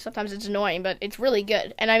technology. Sometimes it's annoying, but it's really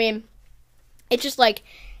good. And I mean, it's just it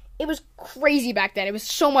was crazy back then. It was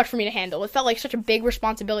so much for me to handle. It felt like such a big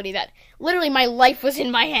responsibility that literally my life was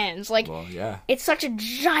in my hands. It's such a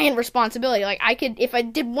giant responsibility. If I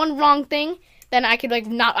did one wrong thing, then I could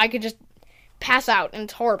I could just pass out, and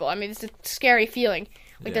it's horrible. I mean, it's a scary feeling.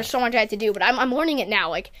 There's so much I had to do, but I'm learning it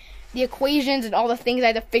now. the equations and all the things I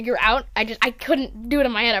had to figure out, I couldn't do it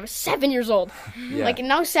in my head. I was 7 years old. Yeah. Like,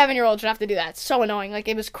 no 7-year-old should have to do that. It's so annoying. Like,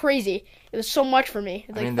 it was crazy. It was so much for me.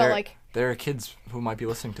 It felt like... There are kids who might be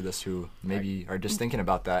listening to this who maybe are just thinking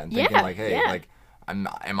about that and thinking like, hey, like,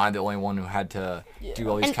 am I the only one who had to do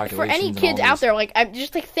all these and calculations? For any kids out there, like, I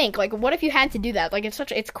just like think, like, what if you had to do that? Like,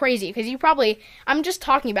 it's crazy because you probably, I'm just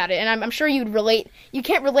talking about it, and I'm sure you'd relate. You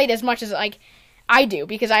can't relate as much as like I do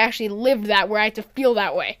because I actually lived that where I had to feel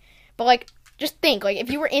that way. But like, just think, like,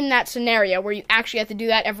 if you were in that scenario where you actually had to do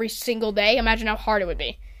that every single day, imagine how hard it would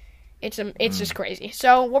be. It's just crazy.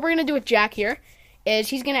 So what we're gonna do with Jack here is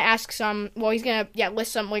he's going to ask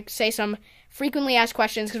list some, like, say some frequently asked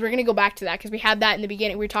questions, because we're going to go back to that, because we had that in the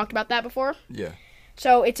beginning. We talked about that before. Yeah.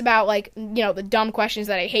 So it's about, like, you know, the dumb questions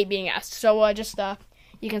that I hate being asked. So,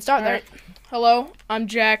 you can start there. Right. Hello, I'm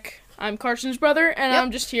Jack. I'm Carson's brother, and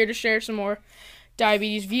I'm just here to share some more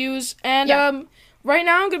diabetes views. And, right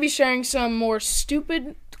now I'm going to be sharing some more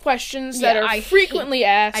stupid questions that are frequently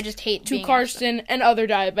asked I just hate to Carson and other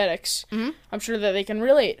diabetics. Mm-hmm. I'm sure that they can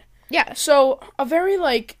relate. Yeah. So,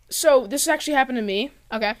 this actually happened to me.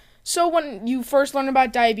 Okay. So, when you first learn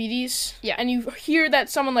about diabetes, and you hear that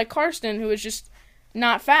someone like Karsten, who is just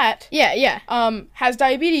not fat, has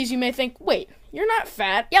diabetes, you may think, wait, you're not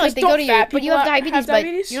fat. Yeah, like, they go to you, but you have diabetes, but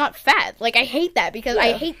you're not fat. Like, I hate that, because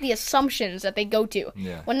I hate the assumptions that they go to.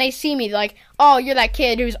 Yeah. When they see me, they're like, oh, you're that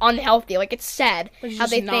kid who's unhealthy. Like, it's sad how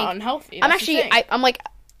they think. Unhealthy. I'm actually, I'm like,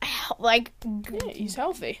 he's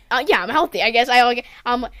healthy. I'm healthy. I guess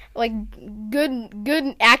I'm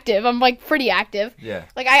good active. I'm like pretty active. Yeah.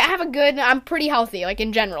 Like I'm pretty healthy, like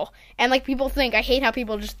in general. And like people think, I hate how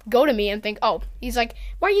people just go to me and think, oh, he's like,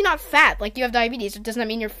 why are you not fat? Like, you have diabetes. Doesn't that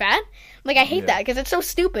mean you're fat? Like, I hate that because it's so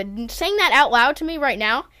stupid. And saying that out loud to me right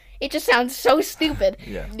now, it just sounds so stupid.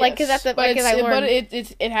 Yeah. Like, because that's because I learned.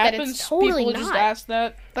 But it happens. It's totally people not. Just ask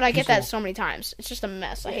that. But I get that so many times. It's just a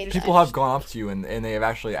mess. I hate it. People have gone up to you and they have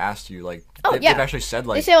actually asked you, like, they've actually said,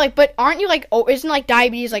 like, they say, like, but aren't you like, isn't like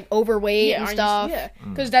diabetes like overweight and stuff? Yeah,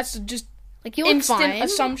 because that's just like, you look instant fine.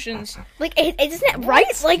 assumptions. Like, isn't that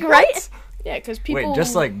right? Like, right? Yeah, because people. Wait,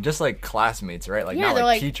 just like classmates, right? Like, not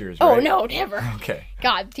like teachers, right? Oh, no, never. Okay.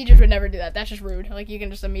 God, teachers would never do that. That's just rude. Like, you can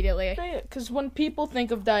just immediately. Yeah, because when people think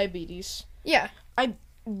of diabetes,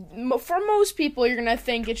 for most people, you're gonna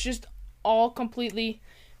think it's just all completely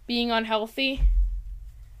being unhealthy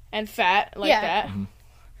and fat like that.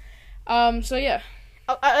 Mm-hmm. So yeah.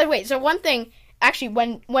 Wait. So one thing, actually,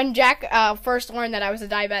 when Jack first learned that I was a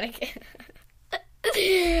diabetic.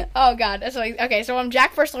 Oh God. So when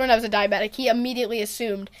Jack first learned I was a diabetic, he immediately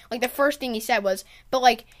assumed, like, the first thing he said was, but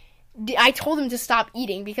like, I told him to stop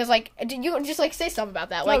eating because, like, did you just like say something about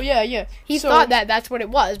that? Like, he thought that that's what it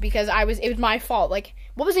was because it was my fault. Like,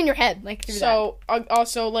 what was in your head? Like,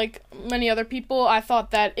 also, like many other people, I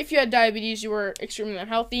thought that if you had diabetes, you were extremely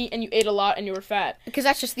unhealthy and you ate a lot and you were fat. Because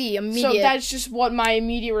that's just the immediate. So that's just what my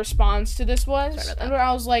immediate response to this was, and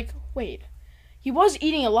I was like, wait. He was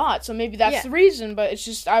eating a lot, so maybe that's the reason, but it's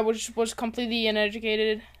just I was completely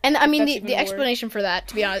uneducated. And I mean, the explanation for that,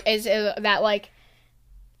 to be honest, is that, like,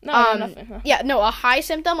 nothing. A high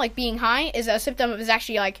symptom, like being high, is a symptom of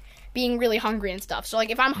actually, like, being really hungry and stuff. So, like,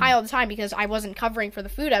 if I'm high all the time because I wasn't covering for the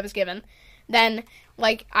food I was given, then,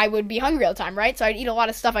 like, I would be hungry all the time, right? So I'd eat a lot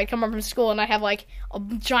of stuff. I'd come home from school and I'd have, like, a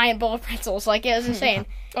giant bowl of pretzels. Like, it was insane.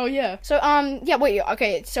 Oh, yeah. So, wait,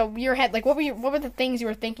 okay, so your head, like, what were the things you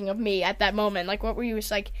were thinking of me at that moment? Like, what were you,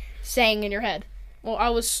 like, saying in your head? Well, I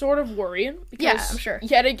was sort of worried. Because I'm sure.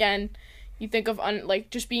 Yet again, you think of,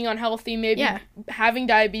 just being unhealthy. Maybe having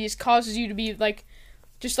diabetes causes you to be, like,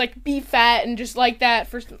 just, like, be fat and just like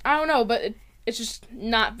that. I don't know, but it's just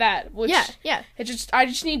not that. Which, I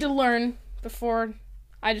just need to learn before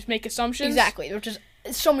I just make assumptions. Exactly, which is,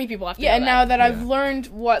 so many people have to know and now that I've learned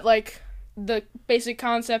what, like, the basic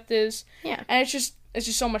concept is, and it's just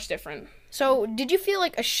so much different. So, did you feel,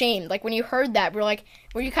 like, ashamed? Like, when you heard that, were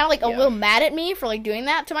you kind of, like, a little mad at me for, like, doing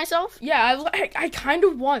that to myself? Yeah, I kind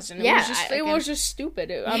of was, and it was just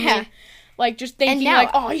stupid. I mean, like, just thinking, now, like,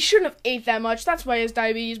 oh, he shouldn't have ate that much, that's why he has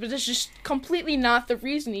diabetes, but it's just completely not the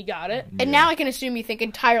reason he got it. And now I can assume you think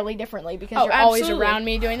entirely differently, because you're always around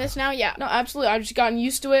me doing this now, No, absolutely, I've just gotten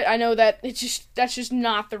used to it. I know that that's just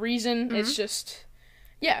not the reason, it's just,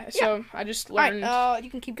 so I just learned. All right, you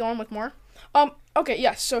can keep going with more. Okay,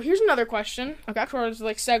 yes, so here's another question. Okay. To,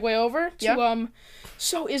 like, segue over to,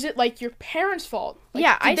 so is it, like, your parents' fault?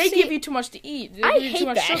 Like, did they give you too much to eat? Did they give you too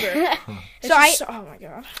much sugar? Oh my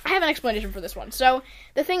God. I have an explanation for this one. So,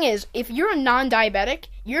 the thing is, if you're a non-diabetic,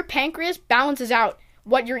 your pancreas balances out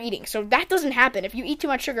what you're eating. So that doesn't happen. If you eat too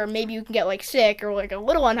much sugar, maybe you can get, like, sick or, like, a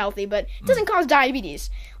little unhealthy, but it doesn't cause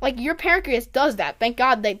diabetes. Like, your pancreas does that. Thank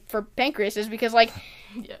God for pancreases, because, like,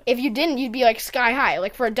 if you didn't, you'd be, like, sky high.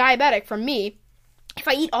 Like, for a diabetic, for me, if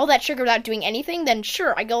I eat all that sugar without doing anything, then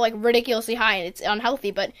sure, I go, like, ridiculously high and it's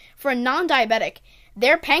unhealthy. But for a non-diabetic,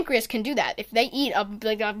 their pancreas can do that. If they eat an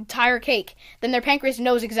entire cake, then their pancreas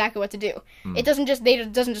knows exactly what to do. It doesn't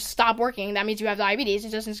just stop working. That means you have diabetes.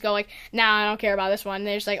 It doesn't just go like, nah, I don't care about this one.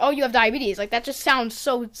 They're just like, oh, you have diabetes. Like, that just sounds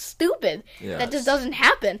so stupid. Yes. That just doesn't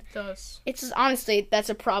happen. It does. It's just, honestly, that's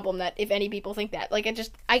a problem that if any people think that. Like,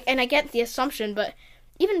 I get the assumption, but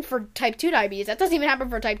even for type 2 diabetes, that doesn't even happen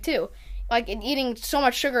for type 2. Like, eating so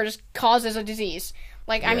much sugar just causes a disease.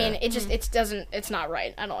 Like, I mean, it's not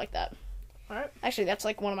right. I don't like that. All right. Actually, that's,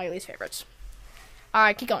 like, one of my least favorites. All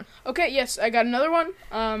right, keep going. Okay, yes, I got another one.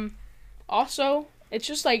 Also, it's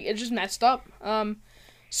just messed up.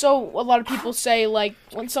 So a lot of people say, like,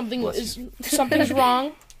 when something's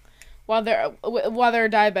wrong while they're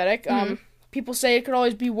diabetic, people say it could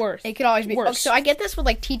always be worse. It could always be worse. So I get this with,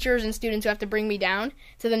 like, teachers and students who have to bring me down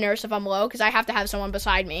to the nurse if I'm low, because I have to have someone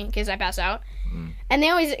beside me in case I pass out. And they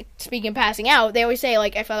always, speaking of passing out, they always say,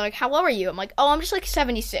 like, if I'm like, how low are you? I'm like, oh, I'm just, like,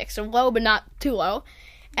 76, so low but not too low.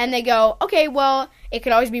 And they go, okay, well, it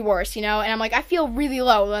could always be worse, you know? And I'm like, I feel really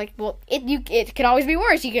low. Like, well, it could always be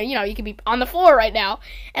worse. You could be on the floor right now.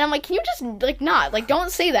 And I'm like, can you just, like, not? Like,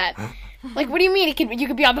 don't say that. Like, what do you mean you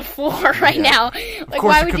could be on the floor right now? Like,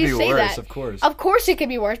 why would you say that? Of course. Of course it could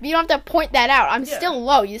be worse, but you don't have to point that out. I'm still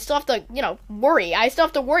low. You still have to, worry. I still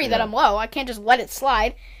have to worry that I'm low. I can't just let it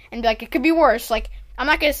slide and be like, it could be worse. Like, I'm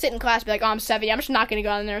not going to sit in class and be like, oh, I'm 70. I'm just not going to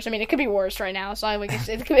go in there. So, I mean, it could be worse right now. So,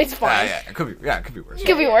 it's fine. It could be worse. It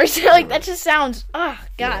could be worse. Like, that just sounds, oh,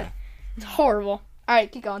 God. Yeah. It's horrible. All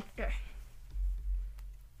right, keep going. Okay.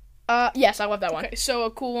 Yes, I love that one. Okay, so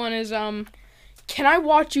a cool one is, can I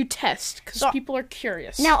watch you test? Because people are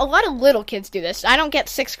curious. Now, a lot of little kids do this. I don't get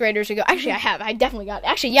 6th graders who go, actually, I have. I definitely got,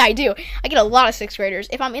 actually, yeah, I do. I get a lot of 6th graders.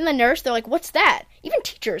 If I'm in the nurse, they're like, what's that? Even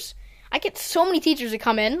teachers. I get so many teachers that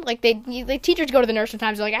come in. Like, teachers go to the nurse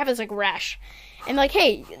sometimes. They're like, I have this, like, rash. And they're like,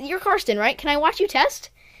 hey, you're Karsten, right? Can I watch you test?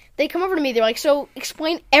 They come over to me. They're like, so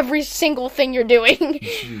explain every single thing you're doing.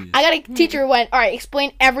 I got a teacher who went, all right,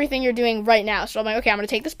 explain everything you're doing right now. So I'm like, okay, I'm going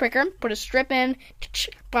to take this pricker, put a strip in,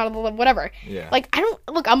 blah, blah, blah, whatever. Yeah. Like,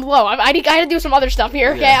 I'm low. I got to do some other stuff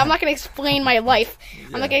here, okay? Yeah. I'm not going to explain my life. Yeah.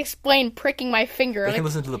 I'm not going to explain pricking my finger. They can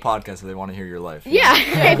listen to the podcast if they want to hear your life. Yeah.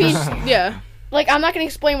 I mean, yeah. Like, I'm not going to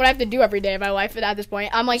explain what I have to do every day of my life at this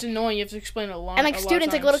point. I'm like... It's annoying. You have to explain it a lot. And, like,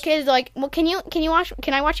 students, like, little kids, they're like, well, can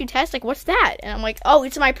I watch you test? Like, what's that? And I'm like, oh,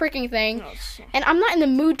 it's my pricking thing. And I'm not in the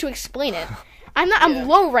mood to explain it. I'm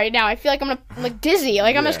low right now. I feel like I'm like, dizzy.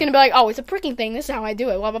 Like, I'm just going to be like, oh, it's a pricking thing. This is how I do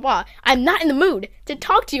it, blah, blah, blah. I'm not in the mood to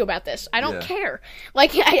talk to you about this. I don't care.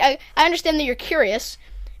 Like, I understand that you're curious,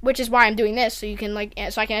 which is why I'm doing this, so you can, like,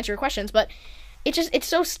 so I can answer your questions, but... It's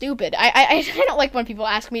so stupid. I don't like when people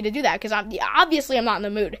ask me to do that, because obviously I'm not in the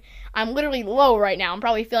mood. I'm literally low right now. I'm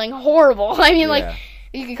probably feeling horrible. I mean, like,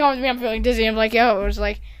 you can come to me, I'm feeling dizzy. I'm like, yo, it's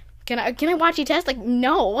like, can I watch you test? Like,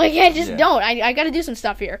 no. Like, I just don't. I gotta do some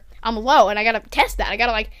stuff here. I'm low, and I gotta test that. I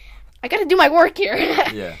gotta do my work here.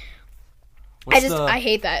 Yeah. I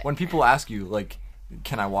hate that. When people ask you, like,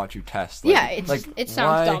 can I watch you test? Like, it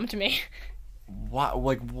sounds dumb to me.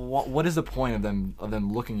 What is the point of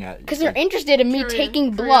them looking at? Because they're interested in me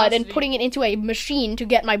taking blood and putting it into a machine to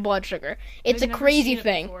get my blood sugar. It's a crazy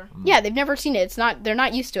thing. Yeah, they've never seen it. They're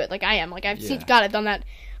not used to it like I am. Like, I've done that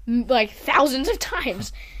like thousands of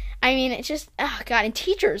times. I mean, it's just, oh God. And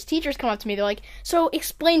teachers come up to me. They're like, so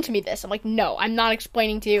explain to me this. I'm like, no, I'm not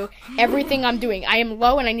explaining to you everything I'm doing. I am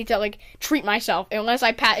low and I need to, like, treat myself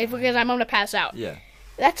because I'm going to pass out. Yeah.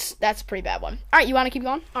 That's a pretty bad one. All right, you want to keep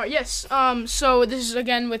going? All right, yes. So this is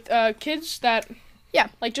again with kids that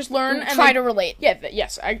like just learn and try to relate. Yeah,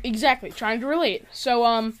 yes, exactly, trying to relate.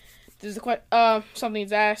 So this is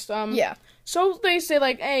something's asked. So they say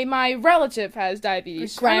like, hey, my relative has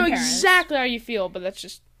diabetes. I know exactly how you feel, but that's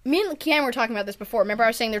just. Me and Cam were talking about this before. Remember I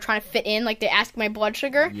was saying they're trying to fit in, like they ask my blood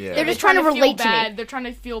sugar? Yeah. They're just trying to relate to me. They're trying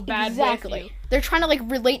to feel bad with you. They're trying to, like,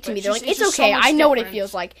 relate to me. They're like, it's So okay, I know what it different.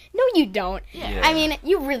 feels like. No, you don't. Yeah. I mean,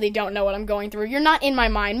 you really don't know what I'm going through. You're not in my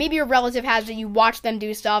mind. Maybe your relative has it, you watch them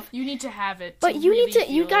do stuff. You need to have it. But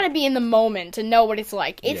you gotta be in the moment to know what it's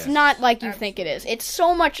like. It's not like you think it is. It's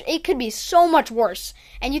so much, it could be so much worse.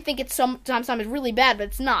 And you think it's sometimes really bad, but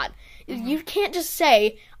it's not. Mm-hmm. You can't just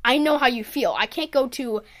say, I know how you feel. I can't go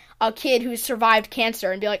to a kid who's survived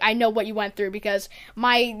cancer and be like, I know what you went through because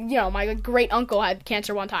my great uncle had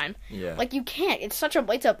cancer one time. Yeah. Like, you can't. It's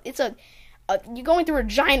you're going through a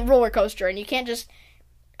giant roller coaster and you can't just,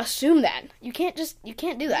 assume that. You can't do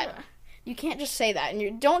that. Yeah. You can't just say that. And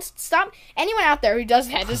you don't stop. Anyone out there who does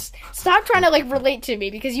that, just stop trying to like relate to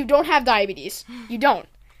me because you don't have diabetes. You don't.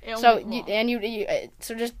 So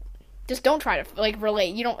just don't try to like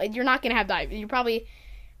relate. You're not gonna have diabetes.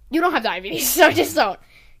 You don't have diabetes. So just don't.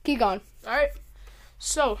 Keep going. All right.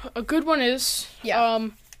 So a good one is do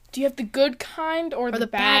you have the good kind or the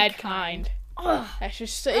bad kind? Ugh. It's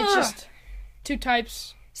just two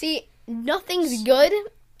types. See, nothing's good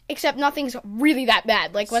except nothing's really that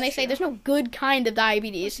bad. Like when they say there's no good kind of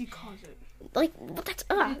diabetes. If you cause it. Like, but that's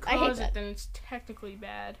if you cause it, then it's technically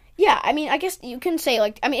bad. Yeah, I mean, I guess you can say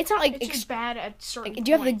like, I mean, it's not like it's just bad at certain. Like,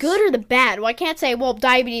 do you have the good or the bad? Well, I can't say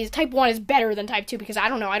diabetes type 1 is better than type 2 because I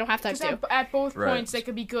don't know. I don't have type 2. At both points they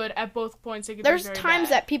could be good. At both points they could be very bad. There's times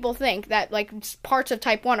that people think that like parts of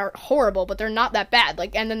type 1 are horrible, but they're not that bad.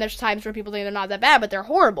 Like, and then there's times where people think they're not that bad, but they're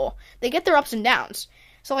horrible. They get their ups and downs.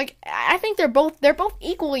 So like, I think they're both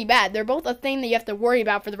equally bad. They're both a thing that you have to worry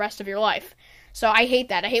about for the rest of your life. So I hate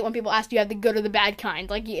that. I hate when people ask, do you have the good or the bad kind?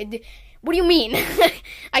 Like, what do you mean?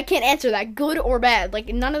 I can't answer that. Good or bad. Like,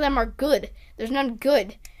 none of them are good. There's none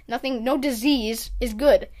good. Nothing, no disease is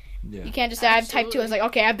good. Yeah. You can't just say, I have type 2. It's like,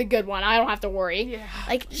 okay, I have the good one. I don't have to worry. Yeah.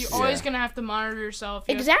 Like, you're always going to have to monitor yourself.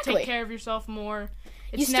 You have to take care of yourself more.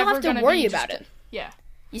 You still have to worry about it. Yeah.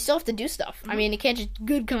 You still have to do stuff. Mm-hmm. I mean, you can't just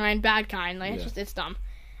good kind, bad kind. Like, it's dumb.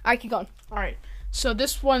 All right, keep going. All right. So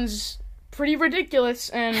this one's pretty ridiculous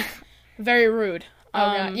and very rude.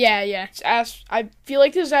 Yeah. It's asked. I feel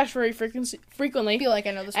like this is asked very frequently. I feel like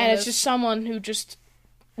I know this one. And it's just someone who just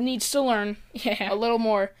needs to learn a little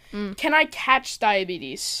more. Can I catch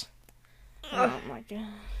diabetes? Oh my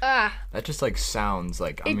god. That just like sounds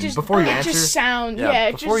like. Before you answer, it just sounds.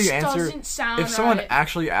 Before you answer, doesn't sound if someone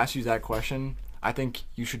actually asks you that question, I think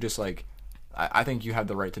you should just like. I think you have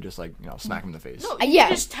the right to just like smack him in the face. No,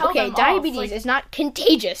 just tell them diabetes is not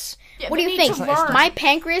contagious. What do you think? My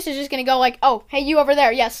pancreas is just gonna go like, oh, hey, you over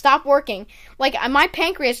there, stop working. Like my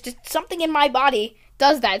pancreas, just something in my body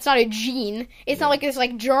does that. It's not a gene. It's not like this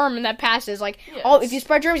like germ that passes. Like, if you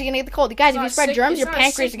spread germs, you're gonna get the cold. Guys, if you spread germs, your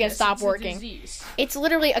pancreas is gonna stop working. It's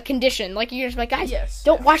literally a condition. Like you're just like, guys,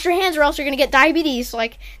 don't wash your hands or else you're gonna get diabetes.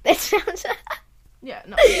 Like that sounds. Yeah,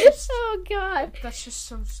 no. Oh, God. That's just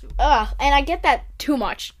so stupid. And I get that too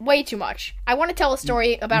much. Way too much. I want to tell a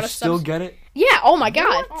story about you still get it? Yeah, oh my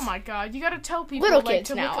God. Oh my God, you gotta tell people. Little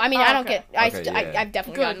kids now. I mean, I don't get... I've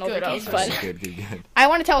definitely gotten older kids, but... Good. I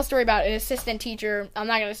want to tell a story about an assistant teacher. I'm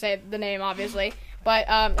not going to say the name, obviously. But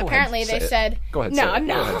apparently they said... Go ahead, no, say it.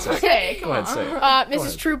 No. Go ahead, say it. Go ahead, say it.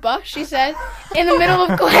 Mrs. Troopa, she said, in the middle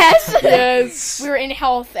of class... Yes. We were in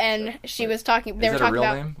health, and she was talking... They were talking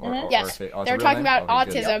about... Name? Yes. They were talking about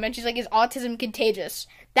autism, and she's like, is autism contagious?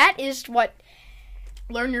 That is what...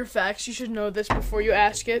 Learn your facts. You should know this before you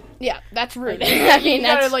ask it. Yeah, that's rude. I mean, you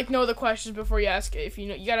gotta like know the questions before you ask it. If you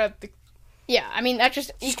know, you gotta. Yeah, I mean that's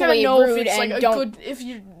just equally know rude if it's and like if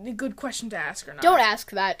you're a good question to ask or not. Don't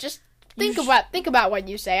ask that. Just think about what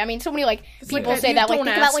you say. I mean, so many like people say that like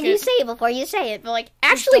think about what you say before you say it, but like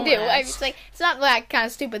actually do. It's like it's not that kind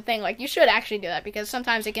of stupid thing. Like you should actually do that because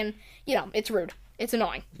sometimes it can, it's rude. It's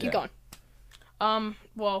annoying. Keep going.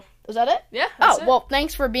 Well, was that it? Yeah. Well,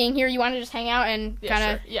 thanks for being here. You want to just hang out and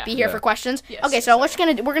kind of be here for questions? Yes, okay, so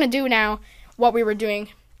we're gonna do now what we were doing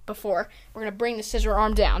before. We're gonna bring the scissor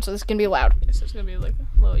arm down, so this is gonna be loud. Yes, it's gonna be like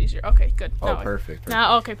a little easier. Okay, good. Oh, perfect.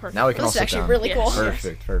 Now, perfect. Now we can all sit down. This is actually really cool.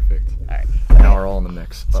 Perfect. All right. Now we're all in the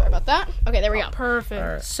mix. Sorry about that. Okay, there we go. Perfect.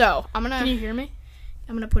 Right. So I'm gonna. Can you hear me?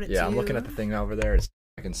 I'm gonna put it. Yeah, I'm looking at the thing over there.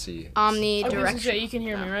 I can see. Omnidirectional. You can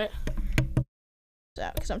hear me, right?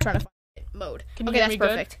 Because I'm trying to find mode. Okay, that's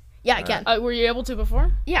perfect. Yeah, I can. Were you able to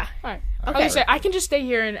before? Yeah. All right. Okay. So I can just stay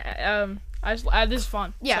here and this is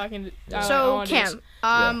fun. Yeah. So Cam,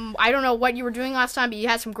 I don't know what you were doing last time, but you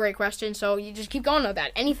had some great questions. So you just keep going with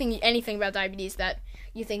that. Anything about diabetes that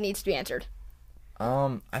you think needs to be answered?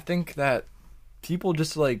 I think that people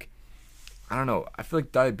just like, I don't know. I feel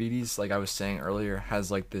like diabetes, like I was saying earlier,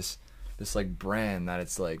 has like this like brand that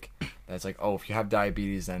it's like oh, if you have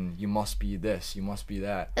diabetes then you must be this, you must be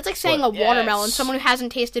that. It's like saying a watermelon. Someone who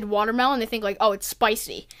hasn't tasted watermelon, they think like, oh, it's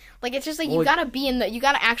spicy. Like it's just like you gotta be you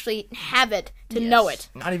gotta actually have it to know it.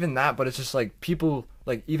 Not even that, but it's just like people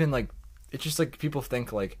like even like it's just like people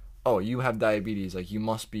think like, oh, you have diabetes, like you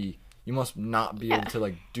must not be able to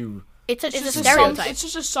like do. It's a stereotype. It's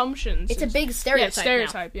just assumptions. It's a big stereotype.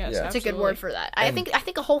 Stereotype. Yes, it's a good word for that. I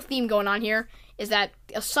think a whole theme going on here is that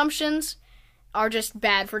assumptions are just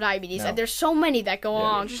bad for diabetes. And there's so many that go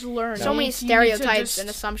on. Just learn. So many stereotypes and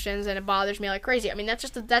assumptions, and it bothers me like crazy. I mean,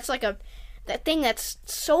 that's like that thing that's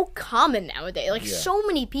so common nowadays. Like so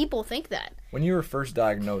many people think that. When you were first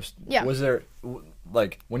diagnosed,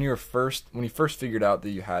 like when you first figured out that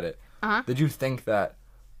you had it, did you think that,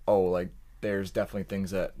 oh, like there's definitely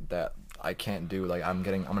things that I can't do, like I'm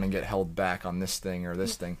gonna get held back on this thing or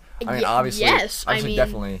this thing? I mean, obviously,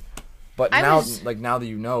 definitely. But now that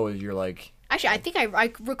you know, you're like. Actually, I think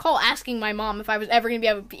I recall asking my mom if I was ever going to be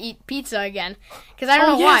able to eat pizza again. Because I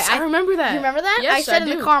don't know why. I remember that. You remember that? Yes, I said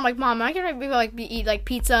in the car, I'm like, Mom, am I going to be able to eat like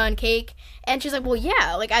pizza and cake? And she's like, well,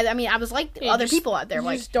 yeah. Like, I mean, I was like other people out there.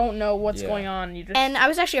 You just don't know what's going on. And I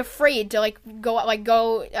was actually afraid to go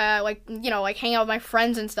hang out with my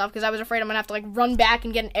friends and stuff. Because I was afraid I'm going to have to like run back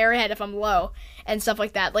and get an airhead if I'm low and stuff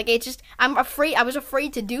like that. Like, it's just, I'm afraid. I was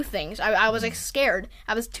afraid to do things. I was like scared.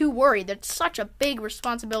 I was too worried. That's such a big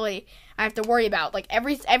responsibility I have to worry about. Like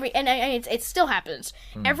it still happens.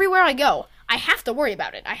 Everywhere I go, I have to worry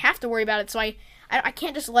about it. So I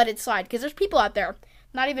can't just let it slide, because there's people out there,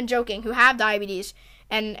 not even joking, who have diabetes,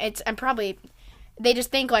 and probably they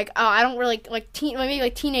just think like, oh, I don't really maybe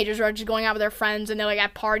like teenagers who are just going out with their friends and they're like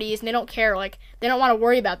at parties and they don't care, like they don't want to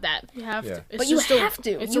worry about that. You have to. But you have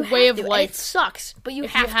to. It's a way of life. It sucks, but you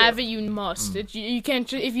have to. If you have it, you must. You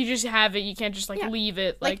can't. If you just have it, you can't just leave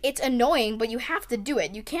it. Like it's annoying, but you have to do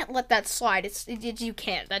it. You can't let that slide. You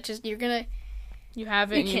can't. That's just you're gonna. You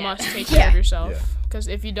have it, and you must take care of yourself. Because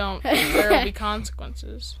if you don't, there will be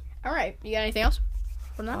consequences. All right. You got anything else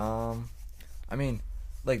from that? I mean,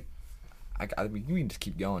 like, I mean, you can just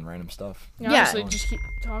keep going, random stuff. Honestly, just keep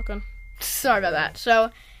talking. Sorry about that. So,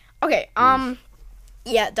 okay.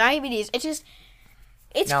 Diabetes.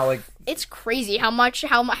 It's crazy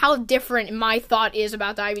how different my thought is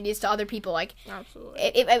about diabetes to other people. Like, absolutely.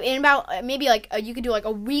 In about maybe like you could do like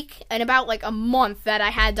a week and about like a month that I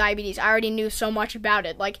had diabetes, I already knew so much about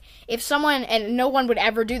it. Like, if someone, and no one would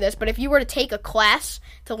ever do this, but if you were to take a class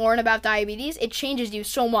to learn about diabetes, it changes you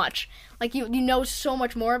so much. Like, you know so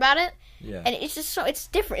much more about it. Yeah. And it's just it's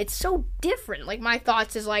different. It's so different. Like, my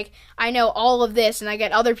thoughts is like, I know all of this, and I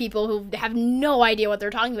get other people who have no idea what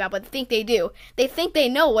they're talking about, but think they do. They think they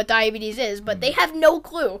know what diabetes is, but they have no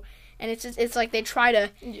clue. And it's like they try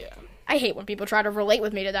to. Yeah. I hate when people try to relate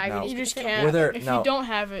with me to diabetes. You just can't. If you don't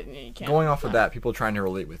have it, you can't. Going off of that, people trying to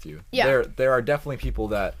relate with you. Yeah. There are definitely people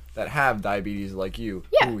that have diabetes like you.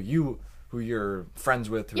 Yeah. Who you're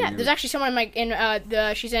friends with. There's actually someone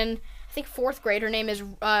she's in, I think, 4th grade. Her name is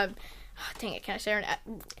dang it, can I say her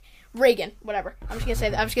name? Reagan, whatever. I'm just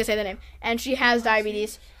gonna say the name. And she has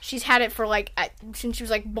diabetes. She's had it for since she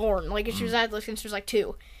was born. She was had since she was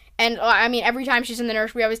 2. And I mean, every time she's in the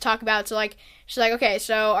nurse, we always talk about. So she's like, okay,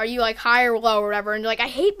 so are you high or low or whatever? And I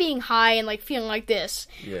hate being high and feeling like this.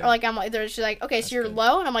 Yeah. Or I'm like, she's like, okay, so you're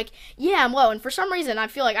low, and I'm like, yeah, I'm low. And for some reason, I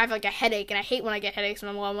feel like I have a headache, and I hate when I get headaches when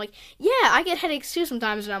I'm low. I'm like, yeah, I get headaches too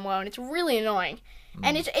sometimes when I'm low, and it's really annoying.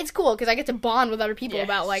 And it's cool because I get to bond with other people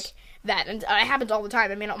about that, and it happens all the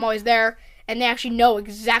time. I mean, I'm always there, and they actually know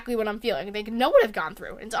exactly what I'm feeling. They know what I've gone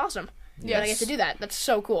through. It's awesome. Yeah, I get to do that. That's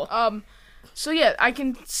so cool. So yeah, I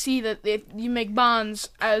can see that you make bonds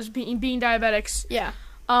as being diabetics. Yeah.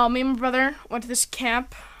 Me and my brother went to this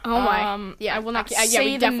camp. Oh my. Yeah. I will not say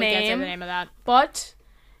we the definitely name. Can't say the name of that. But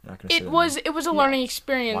it was a learning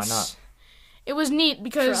experience. Why not? It was neat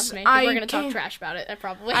because trust me, we're gonna talk trash about it.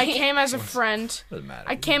 Probably. I came as a friend. Doesn't matter.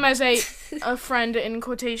 I came as a friend in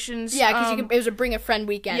quotations. Yeah, because it was a bring a friend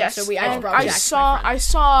weekend. Yes. So I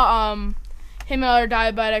saw him and other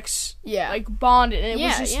diabetics bond, and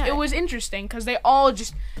it was interesting because they all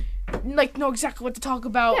just know exactly what to talk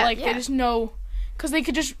about. They just know, because they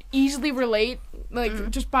could just easily relate.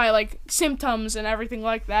 Just by symptoms and everything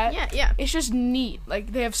like that. Yeah. It's just neat.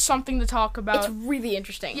 They have something to talk about. It's really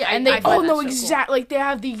interesting. Yeah, and they all know exactly. Cool. They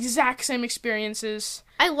have the exact same experiences.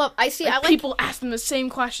 People ask them the same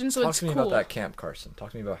questions, so it's cool. Talk to me about that camp, Carson.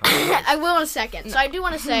 Talk to me about how. I will in a second. So I do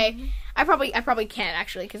want to say, I probably can't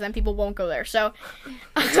actually, because then people won't go there. So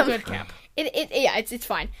it's a good camp. It's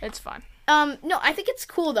fine. It's fine. No, I think it's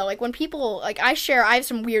cool though. When people I have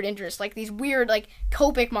some weird interests, these weird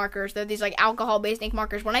Copic markers. They're these alcohol-based ink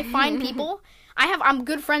markers. When I find people, I'm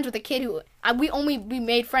good friends with a kid who we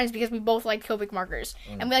made friends because we both liked Copic markers,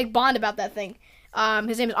 and we bond about that thing.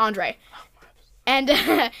 His name is Andre,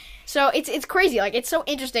 and so it's crazy. It's so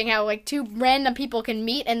interesting how two random people can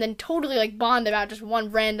meet and then totally bond about just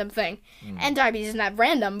one random thing. And diabetes isn't that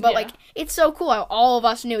random, but it's so cool how all of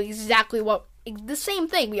us knew exactly the same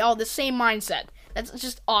thing. We all had the same mindset. That's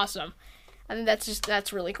just awesome. I think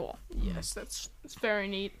that's really cool. Yes, it's very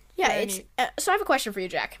neat. Yeah, very it's neat. So I have a question for you,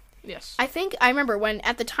 Jack. Yes. I remember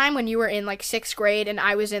at the time when you were in 6th grade and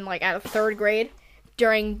I was in at 3rd grade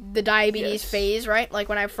during the diabetes phase, right?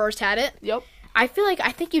 When I first had it. Yep. I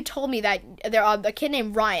think you told me that there a kid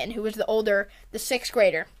named Ryan who was the 6th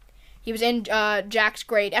grader. He was in Jack's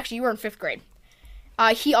grade. Actually, you were in 5th grade.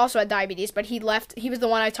 He also had diabetes, but he left. He was the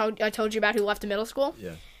one I told you about who left in middle school.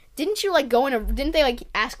 Yeah. Didn't you go in? Didn't they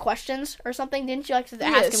ask questions or something? Didn't you ask him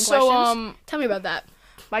questions? Tell me about that.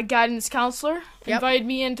 My guidance counselor invited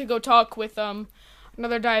me in to go talk with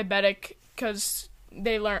another diabetic because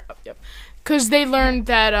they learned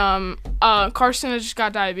that Carson has just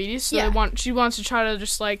got diabetes. So she wants to try to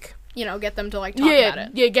just get them to talk about it.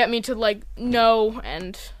 Yeah, get me to know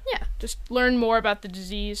and just learn more about the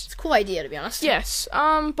disease. It's a cool idea, to be honest. Yes.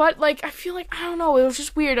 But I feel I don't know, it was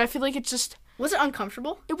just weird. I feel it's just. Was it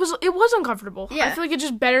uncomfortable? It was uncomfortable. Yeah. I feel it's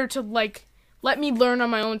just better to let me learn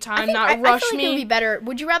on my own time, not rush me. I feel me. it would be better.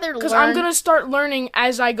 Would you rather learn? Because I'm gonna start learning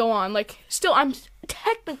as I go on. I'm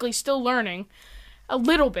technically still learning a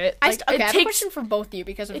little bit. I have a question for both of you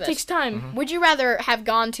because of this. It takes time. Mm-hmm. Would you rather have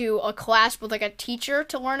gone to a class with a teacher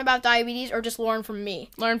to learn about diabetes, or just learn from me?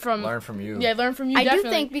 Learn from you. Yeah, learn from you. I definitely.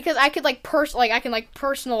 do think because I could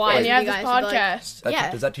personalize. And you have this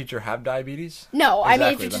podcast. Does that teacher have diabetes? No, exactly. I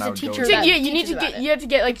mean if you're just a teacher. You have to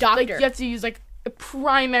get doctor. You have to use a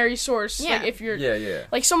primary source. Yeah. If you're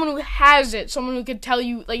someone who has it, someone who could tell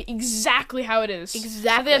you exactly how it is.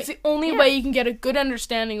 Exactly. That's the only way you can get a good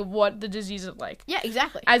understanding of what the disease is like. Yeah,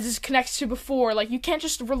 exactly. As this connects to before, you can't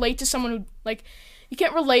just relate to someone who you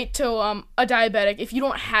can't relate to a diabetic if you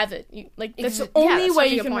don't have it. That's the only way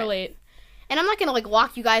you can relate. And I'm not gonna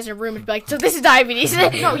lock you guys in a room and be so this is diabetes.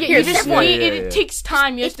 No, you just it takes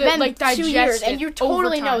time. You have to digest 2 years, it, and you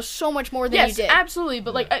totally know so much more than you did. Yes, absolutely.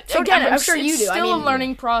 But again, I'm sure you do. It's still a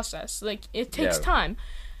learning process. It takes time.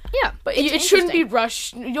 Yeah, but it shouldn't be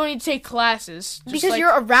rushed. You don't need to take classes because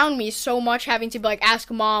you're around me so much, having to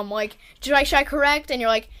ask mom should I correct? And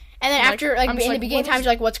you're and then after, in the beginning times,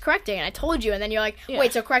 you're what's correcting? And I told you, and then you're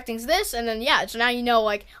wait, so correcting's this? And then, so now you know,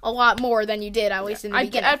 a lot more than you did, at least in the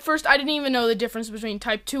beginning. At first, I didn't even know the difference between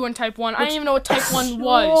type 2 and type 1. I didn't even know what type 1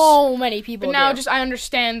 was. So many people But now, I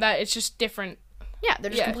understand that it's just different. Yeah,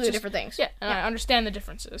 they're just completely different things. Yeah, and I understand the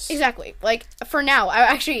differences. Exactly. For now, I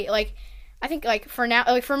actually, I think, for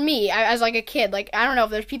now, for me, as, a kid, I don't know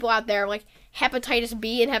if there's people out there, hepatitis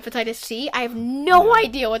B and hepatitis C. I have no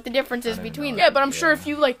idea what the difference is between them. Yeah, but I'm sure if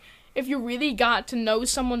you, if you really got to know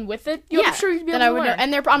someone with it, I'm sure you'd be able to learn.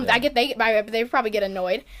 And they're probably, they probably get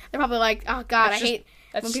annoyed. They're probably oh God, I hate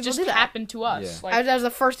when people just do that. happened to us. Yeah. That was the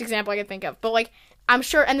first example I could think of. But I'm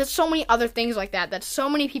sure, and there's so many other things like that so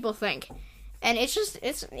many people think, and it's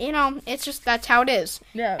just that's how it is.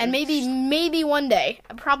 Yeah. And maybe one day,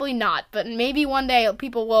 probably not, but maybe one day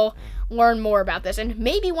people will learn more about this, and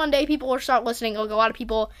maybe one day people will start listening. A lot of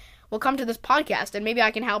people will come to this podcast, and maybe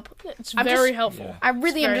I can help. It's very helpful. Yeah. I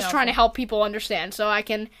really am just trying to help people understand, so I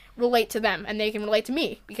can relate to them, and they can relate to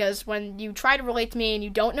me. Because when you try to relate to me and you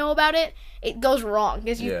don't know about it, it goes wrong.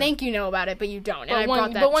 Because you think you know about it, but you don't.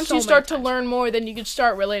 But once you start to learn more, then you can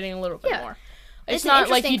start relating a little bit more. It's not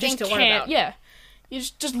like you just can't. Yeah, you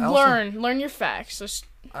just learn your facts.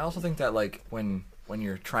 I also think that when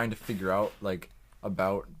you're trying to figure out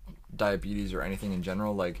about diabetes or anything in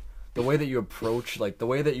general, the way that you approach, the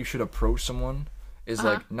way that you should approach someone is,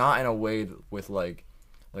 not in a way with, a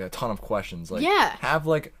ton of questions. Have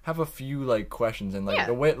a few, questions, and,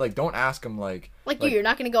 the way, don't ask them, you're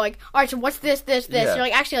not going to go, all right, so what's this? Yeah.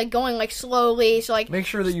 You're, actually, going, slowly, so, make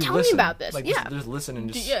sure that you tell listen. me about this. Just listen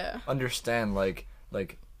and just understand,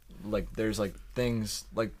 there's, things,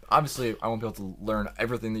 obviously, I won't be able to learn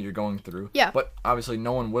everything that you're going through. Yeah. But, obviously,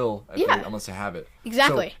 no one will unless they have it.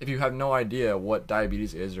 Exactly. So, if you have no idea what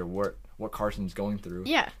diabetes is or what Carson's going through,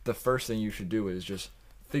 the first thing you should do is just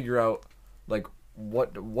figure out,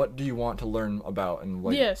 what do you want to learn about, and,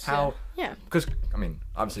 how... Yeah. Because,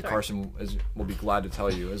 obviously, Carson will be glad to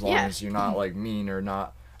tell you, as long as you're not, mean or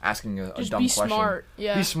not asking a dumb question. Just be smart.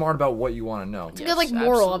 Yeah. Be smart about what you want to know. It's a good,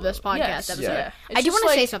 moral of this podcast episode. Yeah. I do want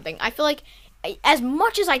to say something. I feel as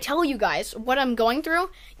much as I tell you guys what I'm going through,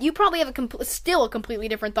 you probably have still a completely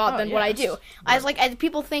different thought than what I do. Right. As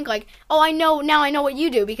people think oh, I know what you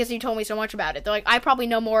do because you told me so much about it. They're I probably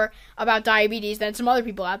know more about diabetes than some other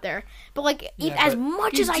people out there. But as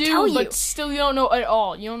much as I tell you, but still you don't know at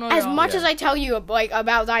all. You don't know as much as I tell you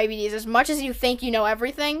about diabetes, as much as you think you know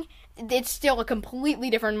everything, it's still a completely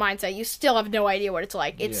different mindset. You still have no idea what it's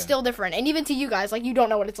like. It's still different. And even to you guys, you don't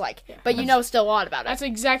know what it's like. Yeah. But you know still a lot about it. That's the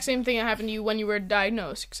exact same thing that happened to you when you were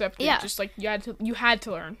diagnosed, except just you had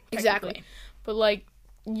to learn. Exactly. But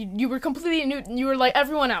you were completely new. You were like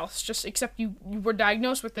everyone else, just except you were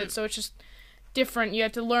diagnosed with it, so it's just different. You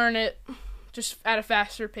had to learn it just at a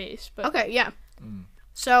faster pace. But okay, yeah.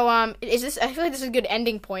 So is this? I feel like this is a good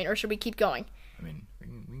ending point, or should we keep going?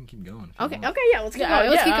 Keep going. Okay, yeah, let's keep going.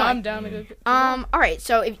 Let's keep going. I'm down to go. All right.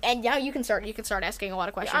 So you can start. You can start asking a lot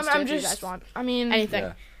of questions. I'm if you guys guys want. I mean,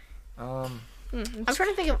 anything. Yeah. I'm trying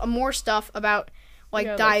to think of more stuff about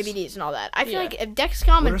diabetes and all that. I feel like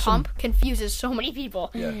Dexcom and pump confuses so many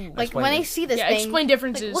people. Yeah. Like when they see this thing, explain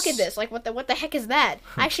differences. Like, look at this. Like what the heck is that?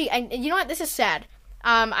 Actually, you know what? This is sad.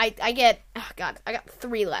 I got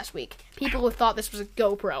 3 last week. People who thought this was a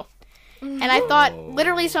GoPro. And I thought,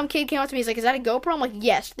 literally, some kid came up to me. He's like, "Is that a GoPro?" I'm like,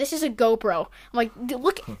 "Yes, this is a GoPro." I'm like,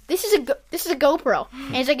 "Look, this is a GoPro."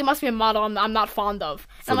 And he's like, "It must be a model I'm not fond of."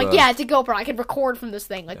 And I'm like, "Yeah, it's a GoPro. I can record from this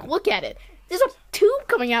thing. Like, look at it. There's a tube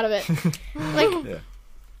coming out of it."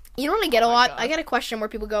 You don't really get a lot. I get a question where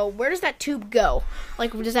people go, "Where does that tube go?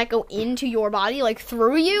 Like, does that go into your body, like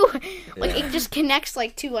through you?" Like, it just connects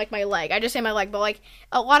to my leg. I just say my leg, but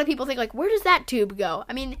a lot of people think where does that tube go?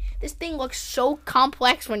 I mean, this thing looks so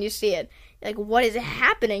complex when you see it. Like, what is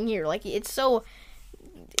happening here? Like, it's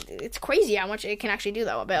crazy how much it can actually do,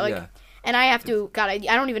 though. But and I have to, I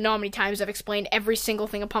don't even know how many times I've explained every single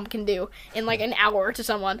thing a pump can do in an hour to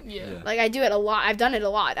someone. Yeah. I do it a lot. I've done it a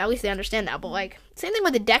lot. At least they understand that. But same thing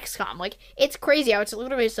with the Dexcom. It's crazy how it's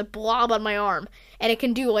literally just a blob on my arm, and it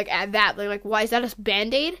can do at that. Why is that a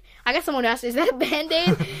Band-Aid? I got someone who asked, "Is that a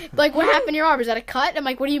Band-Aid?" What happened to your arm? Is that a cut? I'm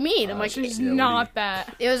like, "What do you mean?" I'm like, "It's not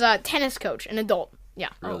that." It was a tennis coach, an adult. Yeah.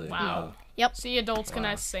 Really? Oh, wow. Yep. See, adults can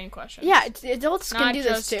ask the same questions. Yeah, adults can do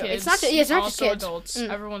this too. Kids, it's not just kids. Adults.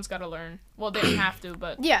 Everyone's got to learn. Well, they don't have to,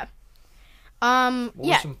 but yeah. What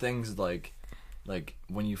were some things like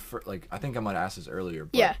when you I think I might have asked this earlier,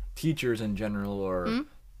 but teachers in general or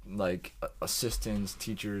assistants,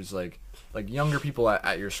 teachers, younger people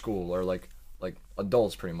at your school or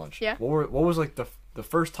adults pretty much. Yeah. What was the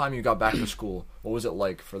first time you got back to school? What was it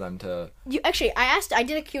like for them to... I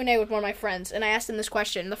did a Q&A with one of my friends, and I asked him this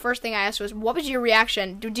question. The first thing I asked was, what was your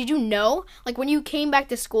reaction? Did you know? When you came back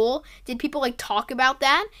to school, did people, talk about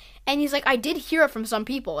that? And he's like, I did hear it from some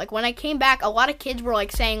people. When I came back, a lot of kids were,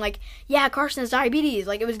 saying, yeah, Carson has diabetes.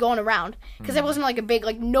 It was going around. Because it wasn't, a big,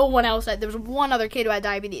 no one else had... There was one other kid who had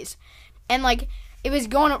diabetes. And, it was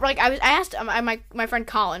going... I asked my friend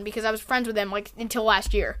Colin, because I was friends with him, until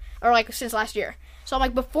last year. Or, since last year. So I'm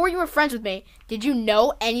like, before you were friends with me, did you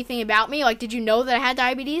know anything about me? Did you know that I had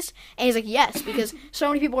diabetes? And he's like, yes, because so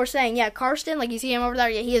many people were saying, yeah, Karsten, you see him over there,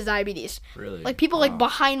 yeah, he has diabetes. Really? People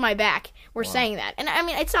behind my back were saying that. And I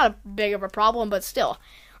mean, it's not a big of a problem, but still.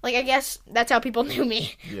 I guess that's how people knew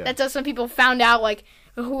me. Yeah. That's how some people found out,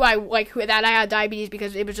 that I had diabetes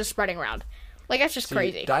because it was just spreading around. That's just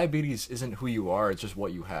crazy. Diabetes isn't who you are; it's just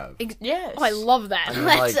what you have. Yes. Oh, I love that. I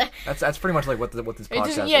mean, that's pretty much what this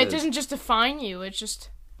podcast is. Yeah, it doesn't just define you. It's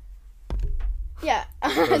just. Yeah.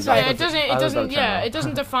 It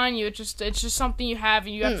doesn't define you. It's just something you have,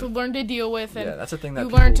 and you have to learn to deal with. And that's the thing that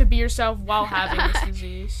you learn to be yourself while having this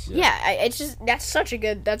disease. Yeah,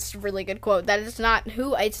 that's a really good quote. That it's not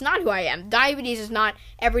who I am. Diabetes is not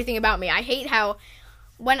everything about me. I hate how.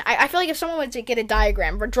 When I feel if someone were to get a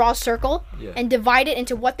diagram or draw a circle and divide it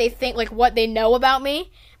into what they think, what they know about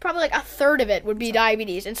me, probably a third of it would be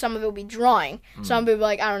diabetes, and some of it would be drawing. Some of it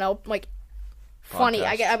would be I don't know, funny.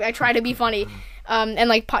 I try to be funny, and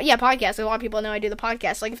podcasts. A lot of people know I do the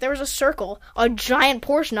podcast. If there was a circle, a giant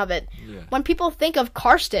portion of it, when people think of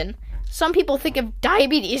Karsten, some people think of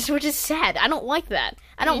diabetes, which is sad. I don't like that.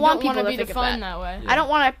 I don't want people to be defined that way. I don't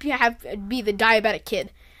want to be the diabetic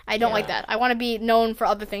kid. I don't like that. I want to be known for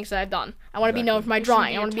other things that I've done. I want to be known for my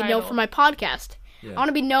drawing. I want to be known for my podcast. Yeah. I want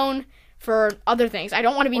to be known for other things. I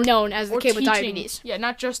don't want to be known as the kid with diabetes. Yeah,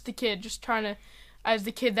 not just the kid. Just trying to, as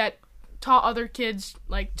the kid that taught other kids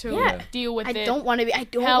to deal with it. I don't want to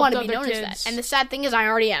be known as that. And the sad thing is, I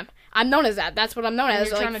already am. I'm known as that. That's what I'm known as.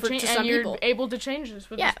 To some people. You're able to change this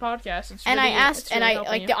with this podcast. It's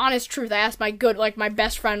really, the honest truth. I asked my my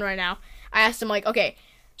best friend right now. I asked him okay.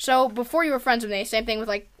 So, before you were friends with me, same thing with,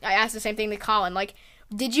 I asked the same thing to Colin,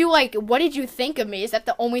 did you, what did you think of me? Is that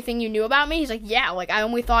the only thing you knew about me? He's like, yeah, I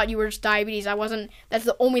only thought you were just diabetes. That's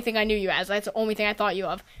the only thing I knew you as. That's the only thing I thought you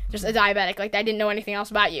of. Just a diabetic. I didn't know anything else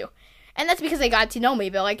about you. And that's because they got to know me,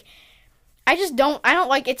 but, I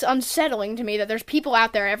don't it's unsettling to me that there's people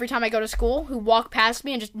out there every time I go to school who walk past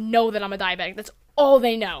me and just know that I'm a diabetic. That's all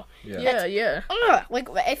they know. Yeah.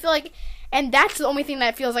 I feel and that's the only thing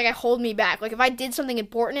that feels I hold me back. If I did something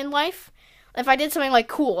important in life, if I did something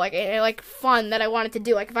cool, fun that I wanted to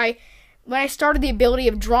do, when I started the ability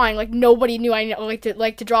of drawing, nobody knew I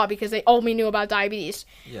like to draw because they only knew about diabetes.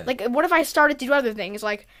 Yeah. What if I started to do other things,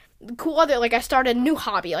 cool other, I started a new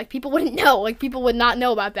hobby, people wouldn't know, people would not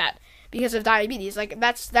know about that because of diabetes.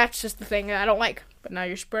 That's just the thing that I don't like. But now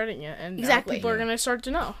you're spreading it, and exactly. People are going to start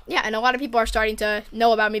to know. Yeah, and a lot of people are starting to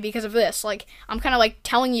know about me because of this. I'm kind of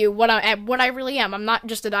telling you what I really am. I'm not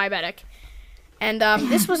just a diabetic. And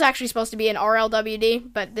this was actually supposed to be an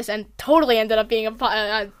RLWD, but this totally ended up being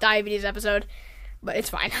a diabetes episode. But it's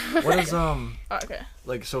fine. What is okay.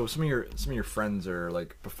 Like, so some of your friends are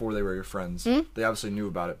like, before they were your friends, they obviously knew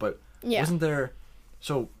about it, but wasn't there?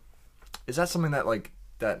 So is that something that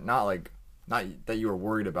not that you were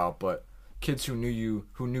worried about, but kids who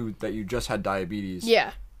knew that you just had diabetes?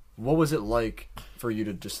 Yeah. What was it like for you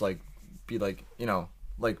to just like be like,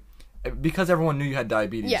 like, because everyone knew you had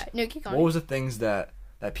diabetes? Yeah. No, keep going. What was the things that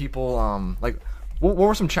people like? What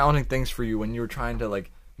were some challenging things for you when you were trying to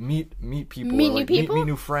like meet people, meet or, like, new people, meet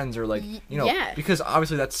new friends, or like because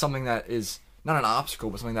obviously that's something that is not an obstacle,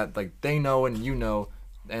 but something that like they know and you know,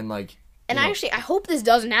 and like. And I hope this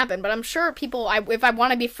doesn't happen, but I'm sure people, if I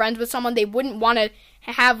want to be friends with someone, they wouldn't want to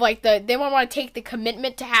have like they wouldn't want to take the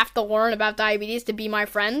commitment to have to learn about diabetes to be my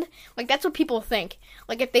friend. Like, that's what people think.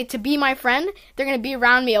 Like, if to be my friend, they're gonna be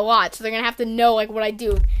around me a lot, so they're gonna have to know like what I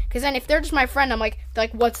do. Because then if they're just my friend, I'm like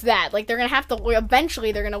what's that? Like, they're gonna have to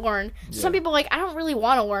eventually they're gonna learn. Yeah. Some people I don't really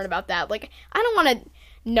want to learn about that. Like, I don't want to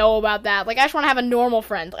know about that. Like, I just want to have a normal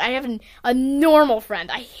friend. I have a normal friend.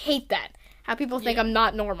 I hate that. How people think I'm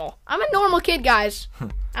not normal. I'm a normal kid, guys.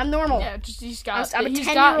 I'm normal. Yeah, I'm a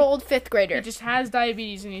 10-year-old 5th grader. He just has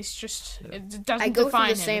diabetes, and he's just it doesn't define him. I go through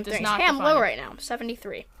the same things. Hey, I'm low right now. I'm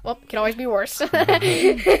 73. Well, can always be worse.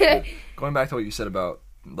 Going back to what you said about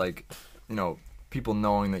like, people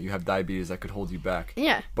knowing that you have diabetes that could hold you back.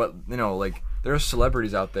 Yeah. But like, there are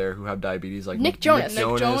celebrities out there who have diabetes, like Nick Jonas,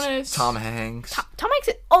 Tom Hanks. Tom Hanks.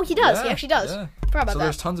 Oh, he does. Yeah, he actually does. Yeah. Forgot about so that.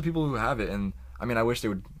 There's tons of people who have it, and I mean, I wish they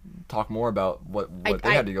would talk more about what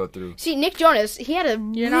they had to go through. See, Nick Jonas, he had a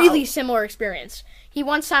really similar experience. He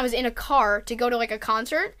one time was in a car to go to like a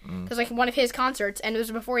concert, because like one of his concerts, and it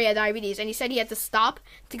was before he had diabetes, and he said he had to stop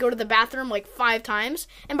to go to the bathroom like 5 times.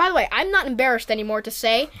 And by the way, I'm not embarrassed anymore to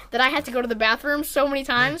say that I had to go to the bathroom so many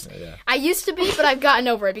times. Yeah. I used to be, but I've gotten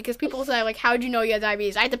over it, because people say like, how'd you know you had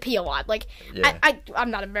diabetes? I had to pee a lot. Like, yeah. I'm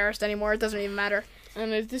not embarrassed anymore. It doesn't even matter.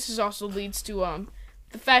 And this is also leads to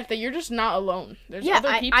the fact that you're just not alone. There's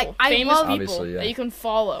other people, famous people that you can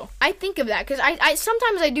follow. I think of that because I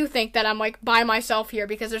sometimes I do think that I'm like by myself here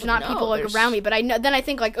because there's not people like around me. But then I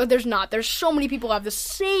think like, oh, there's not. There's so many people who have the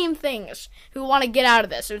same things who want to get out of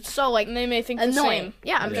this. It's so like, and they may think annoying. The same.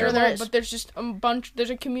 Yeah, I'm sure there is. But there's just a bunch. There's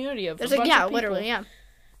a community of there's a bunch of people literally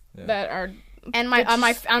that are. And on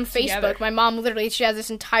Facebook, together. my mom literally, she has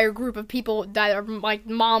this entire group of people that are like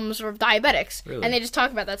moms or diabetics, and they just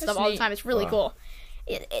talk about that stuff all the time. It's really cool.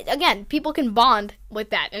 Again, people can bond with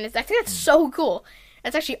that, and I think that's so cool.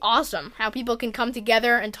 That's actually awesome how people can come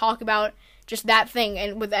together and talk about just that thing,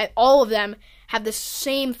 and with that, all of them have the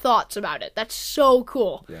same thoughts about it. That's so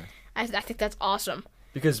cool. Yeah, I think that's awesome.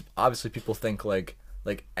 Because obviously people think like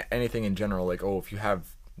anything in general, like, oh, if you have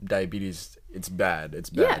diabetes, it's bad. It's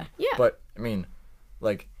bad. Yeah. But I mean,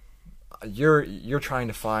 like, you're trying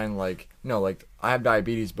to find like, like, I have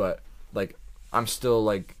diabetes, but like I'm still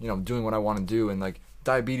like, doing what I want to do, and like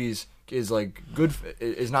diabetes is like good.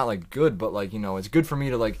 Is not like good, but like, it's good for me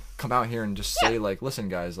to like come out here and just say like, listen,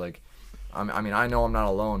 guys, like, I mean, I know I'm not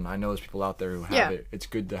alone. I know there's people out there who have it. It's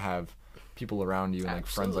good to have people around you and like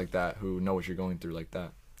friends like that who know what you're going through like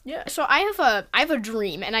that. Yeah. So I have a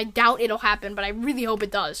dream, and I doubt it'll happen, but I really hope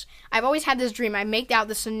it does. I've always had this dream. I make out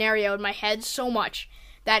the scenario in my head so much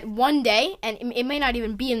that one day, and it may not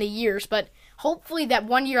even be in the years, but hopefully that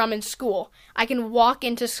one year I'm in school, I can walk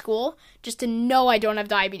into school just to know I don't have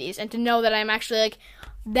diabetes, and to know that I'm actually like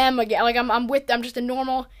them again. Like I'm just a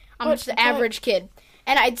normal, just an average kid.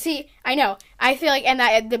 And I know. I feel like,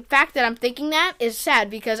 and the fact that I'm thinking that is sad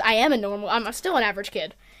because I am I'm still an average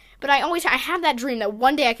kid. But I have that dream that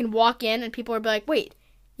one day I can walk in and people will be like, wait,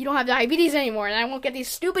 you don't have diabetes anymore, and I won't get these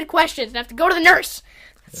stupid questions and have to go to the nurse.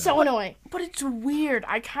 It's so annoying. But it's weird.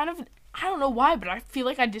 I don't know why, but I feel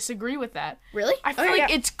like I disagree with that. Really? I feel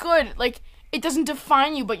like it's good. Like, it doesn't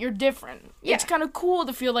define you, but you're different. Yeah. It's kind of cool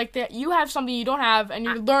to feel like that you have something you don't have, and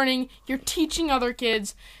you're learning, you're teaching other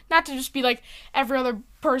kids, not to just be like every other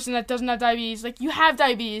person that doesn't have diabetes. Like, you have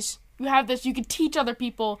diabetes. You have this. You can teach other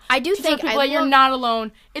people. I do think that you're not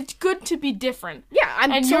alone. It's good to be different. Yeah,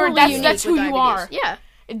 I'm totally unique. That's who you are. Yeah.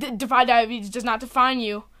 Divide diabetes does not define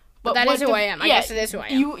you. But that is who I am. I guess it is who I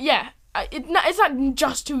am. It's not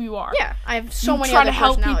just who you are. Yeah, I have so many other personalities.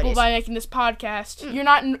 Trying to help people by making this podcast.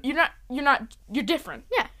 You're different.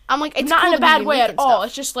 Yeah, I'm like, it's not cool in a bad way at all. Stuff.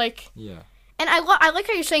 It's just like And I like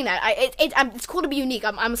how you're saying that. It's cool to be unique.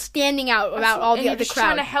 I'm standing out about all the other crowd.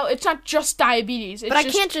 Trying to help. It's not just diabetes. But I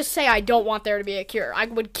can't just say I don't want there to be a cure. I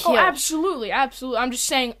would kill. Oh, absolutely. I'm just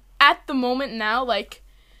saying at the moment now, like,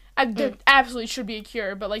 there absolutely should be a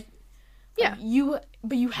cure. But like, you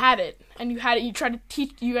had it, and you tried to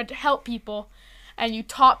teach. You had to help people, and you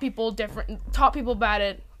taught people about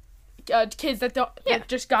it. Kids that that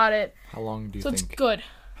just got it. How long do you think? think? So it's good.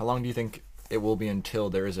 How long do you think it will be until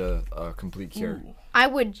there is a complete cure? Ooh. I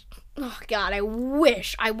wish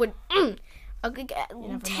I would.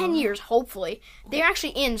 10 years, hopefully. They're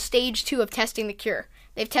actually in stage 2 of testing the cure.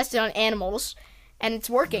 They've tested on animals, and it's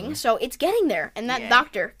working, so it's getting there. And that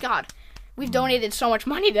doctor, God, we've donated so much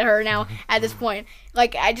money to her now at this point.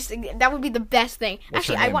 Like, that would be the best thing. What's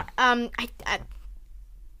actually, her name?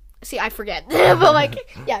 I forget. But,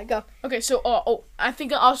 like, yeah, go. Okay, so, I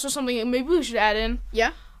think also something maybe we should add in.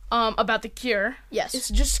 Yeah? About the cure. Yes. It's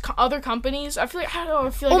just other companies. I feel like,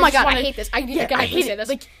 oh my God, I hate this. I hate it.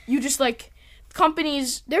 Like, you just, like,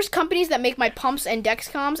 companies. There's companies that make my pumps and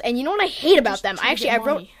Dexcoms, and you know what I hate about them? I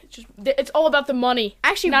wrote. It's all about the money.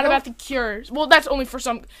 Not about the cures. Well, that's only for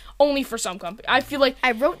some companies. I feel like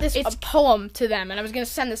I wrote a poem to them, and I was gonna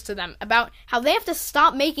send this to them about how they have to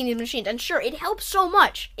stop making these machines. And sure, it helps so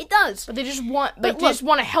much. It does. But they just want, just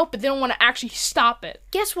want to help it. They don't want to actually stop it.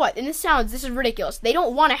 Guess what? And this is ridiculous. They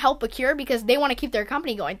don't want to help a cure because they want to keep their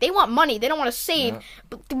company going. They want money. They don't want to save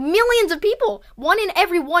millions of people. 1 in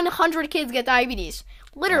every 100 kids get diabetes.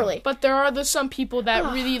 Literally. But there are some people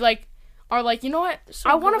that really are like, you know what? So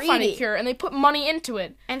I want to find a cure, and they put money into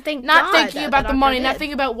it. And thinking about the money, not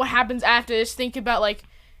thinking about what happens after this. Think about like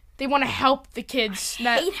they want to help the kids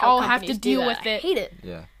that all have to deal with it. I hate it.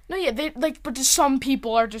 Yeah. No, yeah, but just some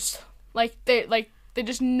people are just they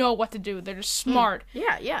just know what to do. They're just smart.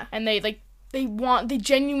 Yeah. And they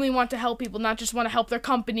genuinely want to help people, not just want to help their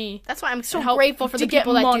company. That's why I'm so grateful for the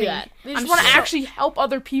people that do that. They just want to actually help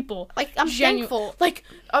other people. Like, I'm thankful. Like,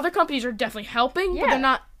 other companies are definitely helping, but they're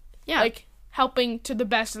not like helping to the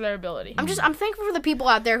best of their ability. I'm thankful for the people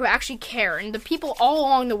out there who actually care, and the people all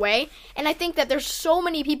along the way. And I think that there's so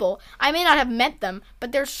many people. I may not have met them,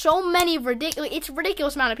 but there's so many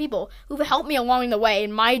ridiculous amount of people who've helped me along the way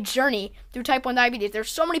in my journey through type 1 diabetes. There's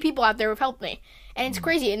so many people out there who've helped me, and it's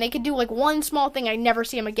crazy. And they could do like one small thing, I never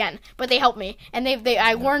see them again, but they help me, and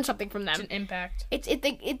I learned something from them. It's an impact. It's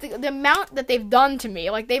the amount that they've done to me.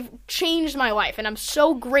 Like, they've changed my life, and I'm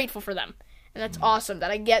so grateful for them. And that's awesome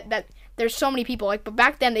that I get that there's so many people. Like, but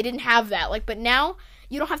back then they didn't have that. Like, but now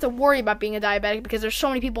you don't have to worry about being a diabetic because there's so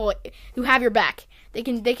many people who have your back. They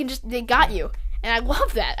got you. And I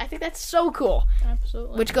love that. I think that's so cool.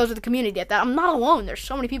 Absolutely. Which goes with the community at that. I'm not alone. There's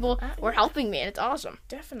so many people who are helping me, and it's awesome.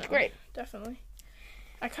 Definitely. It's great. Definitely.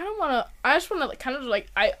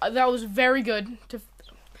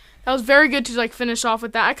 That was very good to like finish off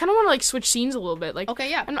with that. I kind of want to like switch scenes a little bit. Like,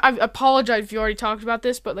 okay, yeah. And I apologize if you already talked about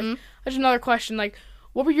this, but like, there's another question. Like,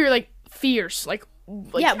 what were your like fears? Like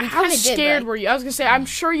yeah, we how scared were you? I was gonna say, I'm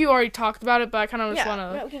sure you already talked about it, but I kind of just want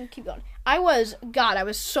to. Yeah, we can keep going. I was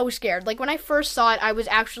so scared. Like, when I first saw it, I was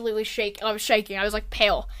absolutely shaking. I was shaking. I was like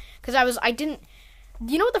pale because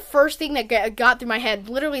you know what the first thing that got through my head?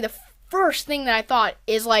 Literally, the first thing that I thought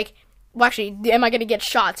is like, well, actually, am I going to get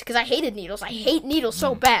shots? Because I hated needles. I hate needles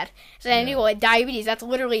so bad. So I knew, like, diabetes, that's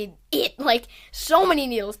literally it. Like, so many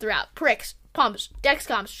needles throughout. Pricks, pumps,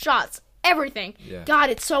 Dexcoms, shots, everything. Yeah. God,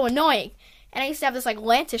 it's so annoying. And I used to have this, like,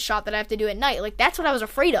 Lantus shot that I have to do at night. Like, that's what I was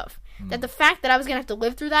afraid of. That the fact that I was going to have to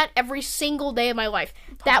live through that every single day of my life,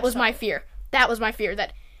 that was my fear. That was my fear.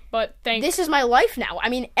 This is my life now. I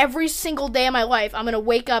mean, every single day of my life, I'm going to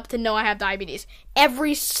wake up to know I have diabetes.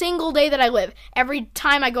 Every single day that I live. Every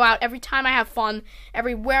time I go out. Every time I have fun.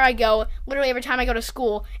 Everywhere I go. Literally every time I go to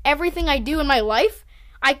school. Everything I do in my life,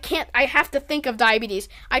 I have to think of diabetes.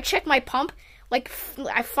 I check my pump like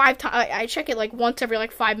 5 times. I check it like once every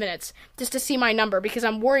like 5 minutes just to see my number because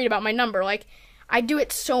I'm worried about my number. Like, I do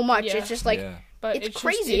it so much. Yeah. It's just like, but it's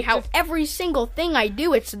crazy how every single thing I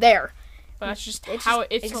do, it's there. But that's just how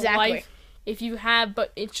it's exactly. Life. If you have,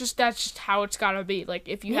 but that's just how it's gotta be. Like,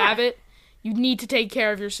 if you have it, you need to take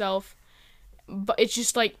care of yourself. But it's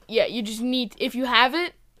just like, you just need. If you have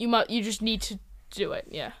it, you just need to do it.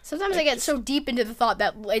 Yeah. Sometimes I get so deep into the thought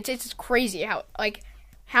that it's crazy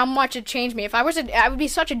how much it changed me. If I would be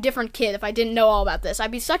such a different kid if I didn't know all about this.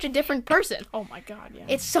 I'd be such a different person. Oh my God, yeah.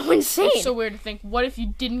 It's so insane. It's so weird to think, what if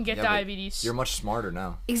you didn't get diabetes? You're much smarter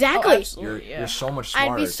now. Exactly. Oh, you're so much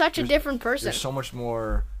smarter. I'd be such a different person. You're so much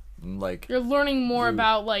more, like... You're learning more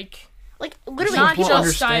about, like literally not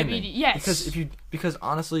just diabetes. Yes. Because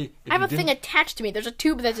honestly... I have a thing attached to me. There's a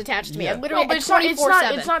tube that's attached to me. I literally, it's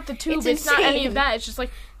not the tube. It's not any of that. It's just,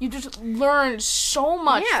 like, you just learn so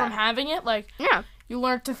much from having it. Like, you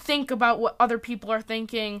learn to think about what other people are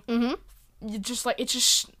thinking. Mm-hmm. You just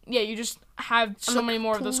you just have so many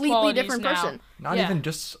more of those qualities different now. Person. Not even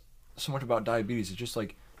just so much about diabetes. It's just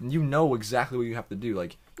like you know exactly what you have to do.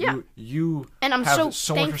 Like, you and I'm have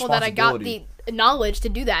so thankful that I got the knowledge to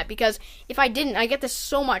do that, because if I didn't, I get this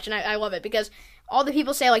so much, and I love it, because all the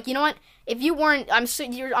people say, like, you know what, if you weren't, I'm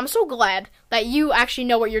so glad that you actually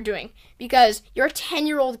know what you're doing, because you're a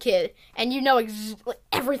 10-year-old kid, and you know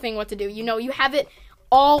everything what to do. You know, you have it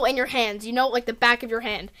all in your hands. You know, like the back of your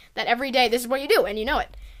hand, that every day this is what you do, and you know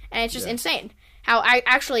it. And it's just insane how I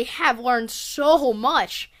actually have learned so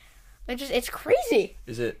much. It's crazy.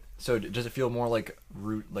 So does it feel more like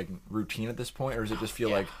routine at this point, or does it just feel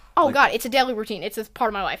like... God, it's a daily routine. It's a part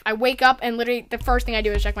of my life. I wake up and literally the first thing I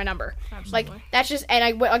do is check my number. Absolutely. Like, that's just... And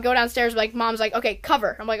I go downstairs, like, Mom's like, okay,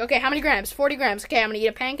 cover. I'm like, okay, how many grams? 40 grams. Okay, I'm going to eat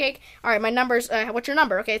a pancake. All right, my number's... what's your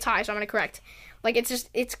number? Okay, it's high, so I'm going to correct. Like, it's just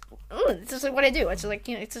like what I do. It's like,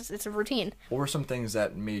 you know, it's a routine. What were some things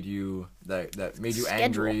that made you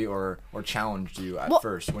angry or challenged you at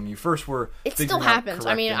first, when you first were? It still happens.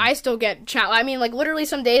 I mean, I still get challenged. I mean, like, literally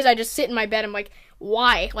some days I just sit in my bed. I'm like,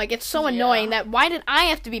 why? Like, it's so annoying that why did I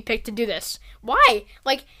have to be picked to do this? Why?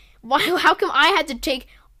 Like, why? How come I had to take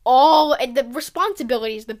all the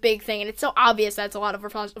responsibility is the big thing, and it's so obvious that's a lot of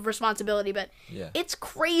responsibility, but it's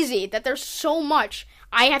crazy that there's so much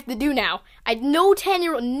I have to do now. No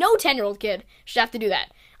 10-year-old kid should have to do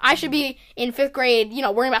that. I should be in 5th grade, you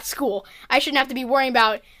know, worrying about school. I shouldn't have to be worrying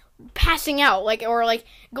about passing out, or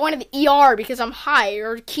going to the ER because I'm high,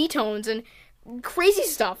 or ketones and crazy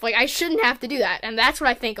stuff. Like, I shouldn't have to do that, and that's what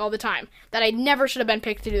I think all the time, that I never should have been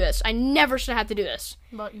picked to do this. I never should have had to do this.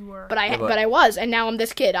 But you were. But I was, and now I'm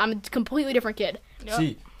this kid. I'm a completely different kid.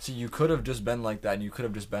 Yep. See, you could have just been like that, and you could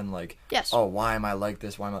have just been like, oh, why am I like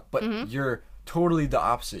this? Why am I? But you're totally the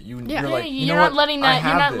opposite. You're like, you're not letting that.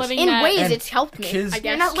 You're not letting that. In ways, it's helped me. I guess.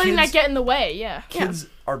 You're not letting that get in the way. Yeah.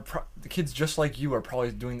 Kids just like you are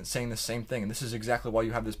probably saying the same thing, and this is exactly why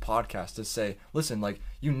you have this podcast, to say, listen, like,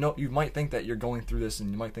 you might think that you're going through this,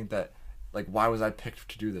 and you might think that, like, why was I picked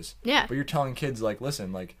to do this? Yeah. But you're telling kids, like,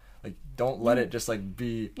 listen, like don't let it just like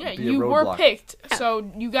be a roadblock. You were picked,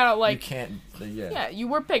 so you gotta like. You can't. Yeah, you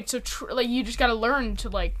were picked, so you just gotta learn to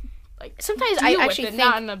like sometimes I actually think,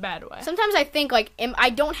 not in a bad way. Sometimes I think, like, I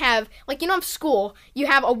don't have, like, you know, in school, you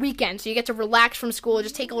have a weekend, so you get to relax from school,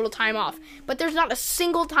 just take a little time off. But there's not a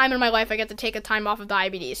single time in my life I get to take a time off of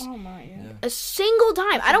diabetes. Oh my, A single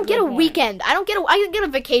time. I don't get a weekend. I get a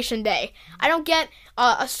vacation day. I don't get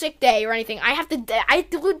a sick day or anything. I have to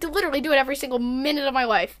literally do it every single minute of my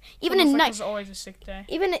life. Even in night. There's always a sick day.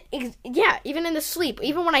 Even in the sleep.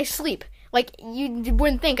 Even when I sleep. Like, you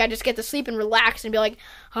wouldn't think I just get to sleep and relax and be like,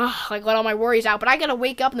 let all my worries out. But I gotta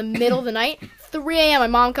wake up in the middle of the night, 3 a.m., my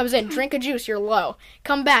mom comes in, drink a juice, you're low.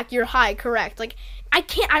 Come back, you're high, correct. Like, I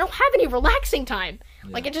don't have any relaxing time.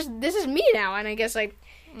 Yeah. Like, this is me now, and I guess, like,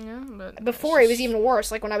 but before it was even worse.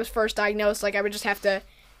 Like, when I was first diagnosed, like, I would just have to,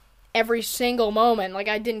 every single moment, like,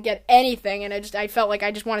 I didn't get anything, and I felt like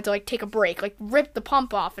I just wanted to, like, take a break, like, rip the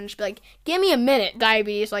pump off, and just be like, give me a minute,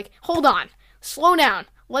 diabetes, like, hold on, slow down.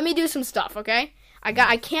 Let me do some stuff, okay?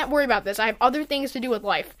 I can't worry about this. I have other things to do with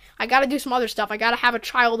life. I gotta do some other stuff. I gotta have a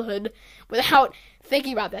childhood without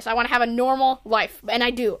thinking about this. I want to have a normal life, and I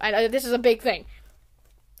do. This is a big thing.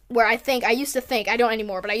 Where I used to think, I don't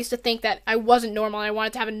anymore, but I used to think that I wasn't normal, and I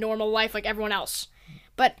wanted to have a normal life like everyone else.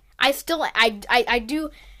 But I still, I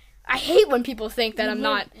do, I hate when people think that I'm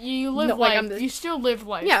not. You live life. You still live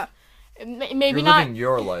life. Yeah. Maybe you're not living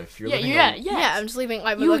your life. You're living I'm just living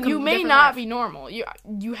life. You may not be normal.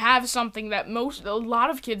 You have something that a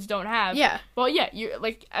lot of kids don't have. Yeah. Well, yeah, you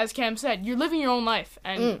like as Cam said, you're living your own life,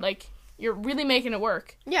 and like you're really making it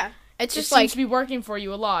work. Yeah. It's just seems to be working for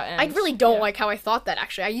you a lot. And, I really don't like how I thought that,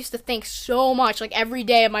 actually. I used to think so much, like, every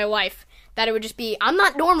day of my life, that it would just be, I'm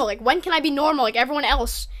not normal. Like, when can I be normal like everyone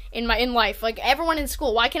else in life? Like, everyone in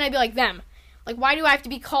school, why can't I be like them? Like, why do I have to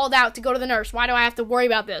be called out to go to the nurse? Why do I have to worry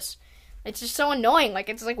about this? It's just so annoying. Like,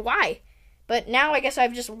 it's like, why? But now I guess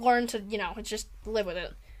I've just learned to, it's just live with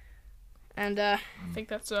it. And, I think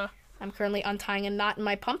that's I'm currently untying a knot in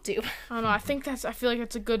my pump tube. I don't know. I feel like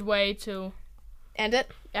it's a good way to... End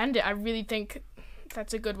it. I really think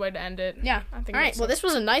that's a good way to end it. Yeah. I think. All right. Well, this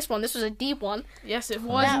was a nice one. This was a deep one. Yes, it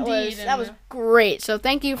was indeed. That was great. So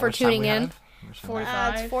thank you for tuning in.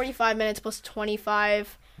 45. It's 45 minutes plus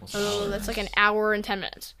 25. So that's like an hour and 10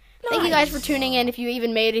 minutes. Thank you guys for tuning in. If you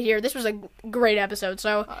even made it here, this was a great episode.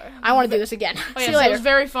 So I want to do this again. See you later. It was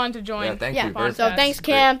very fun to join. Yeah, thank you. So thanks,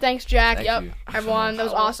 Cam. Thanks, Jack. Thank you. Everyone. That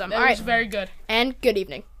was awesome. All right. It was very good. And good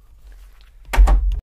evening.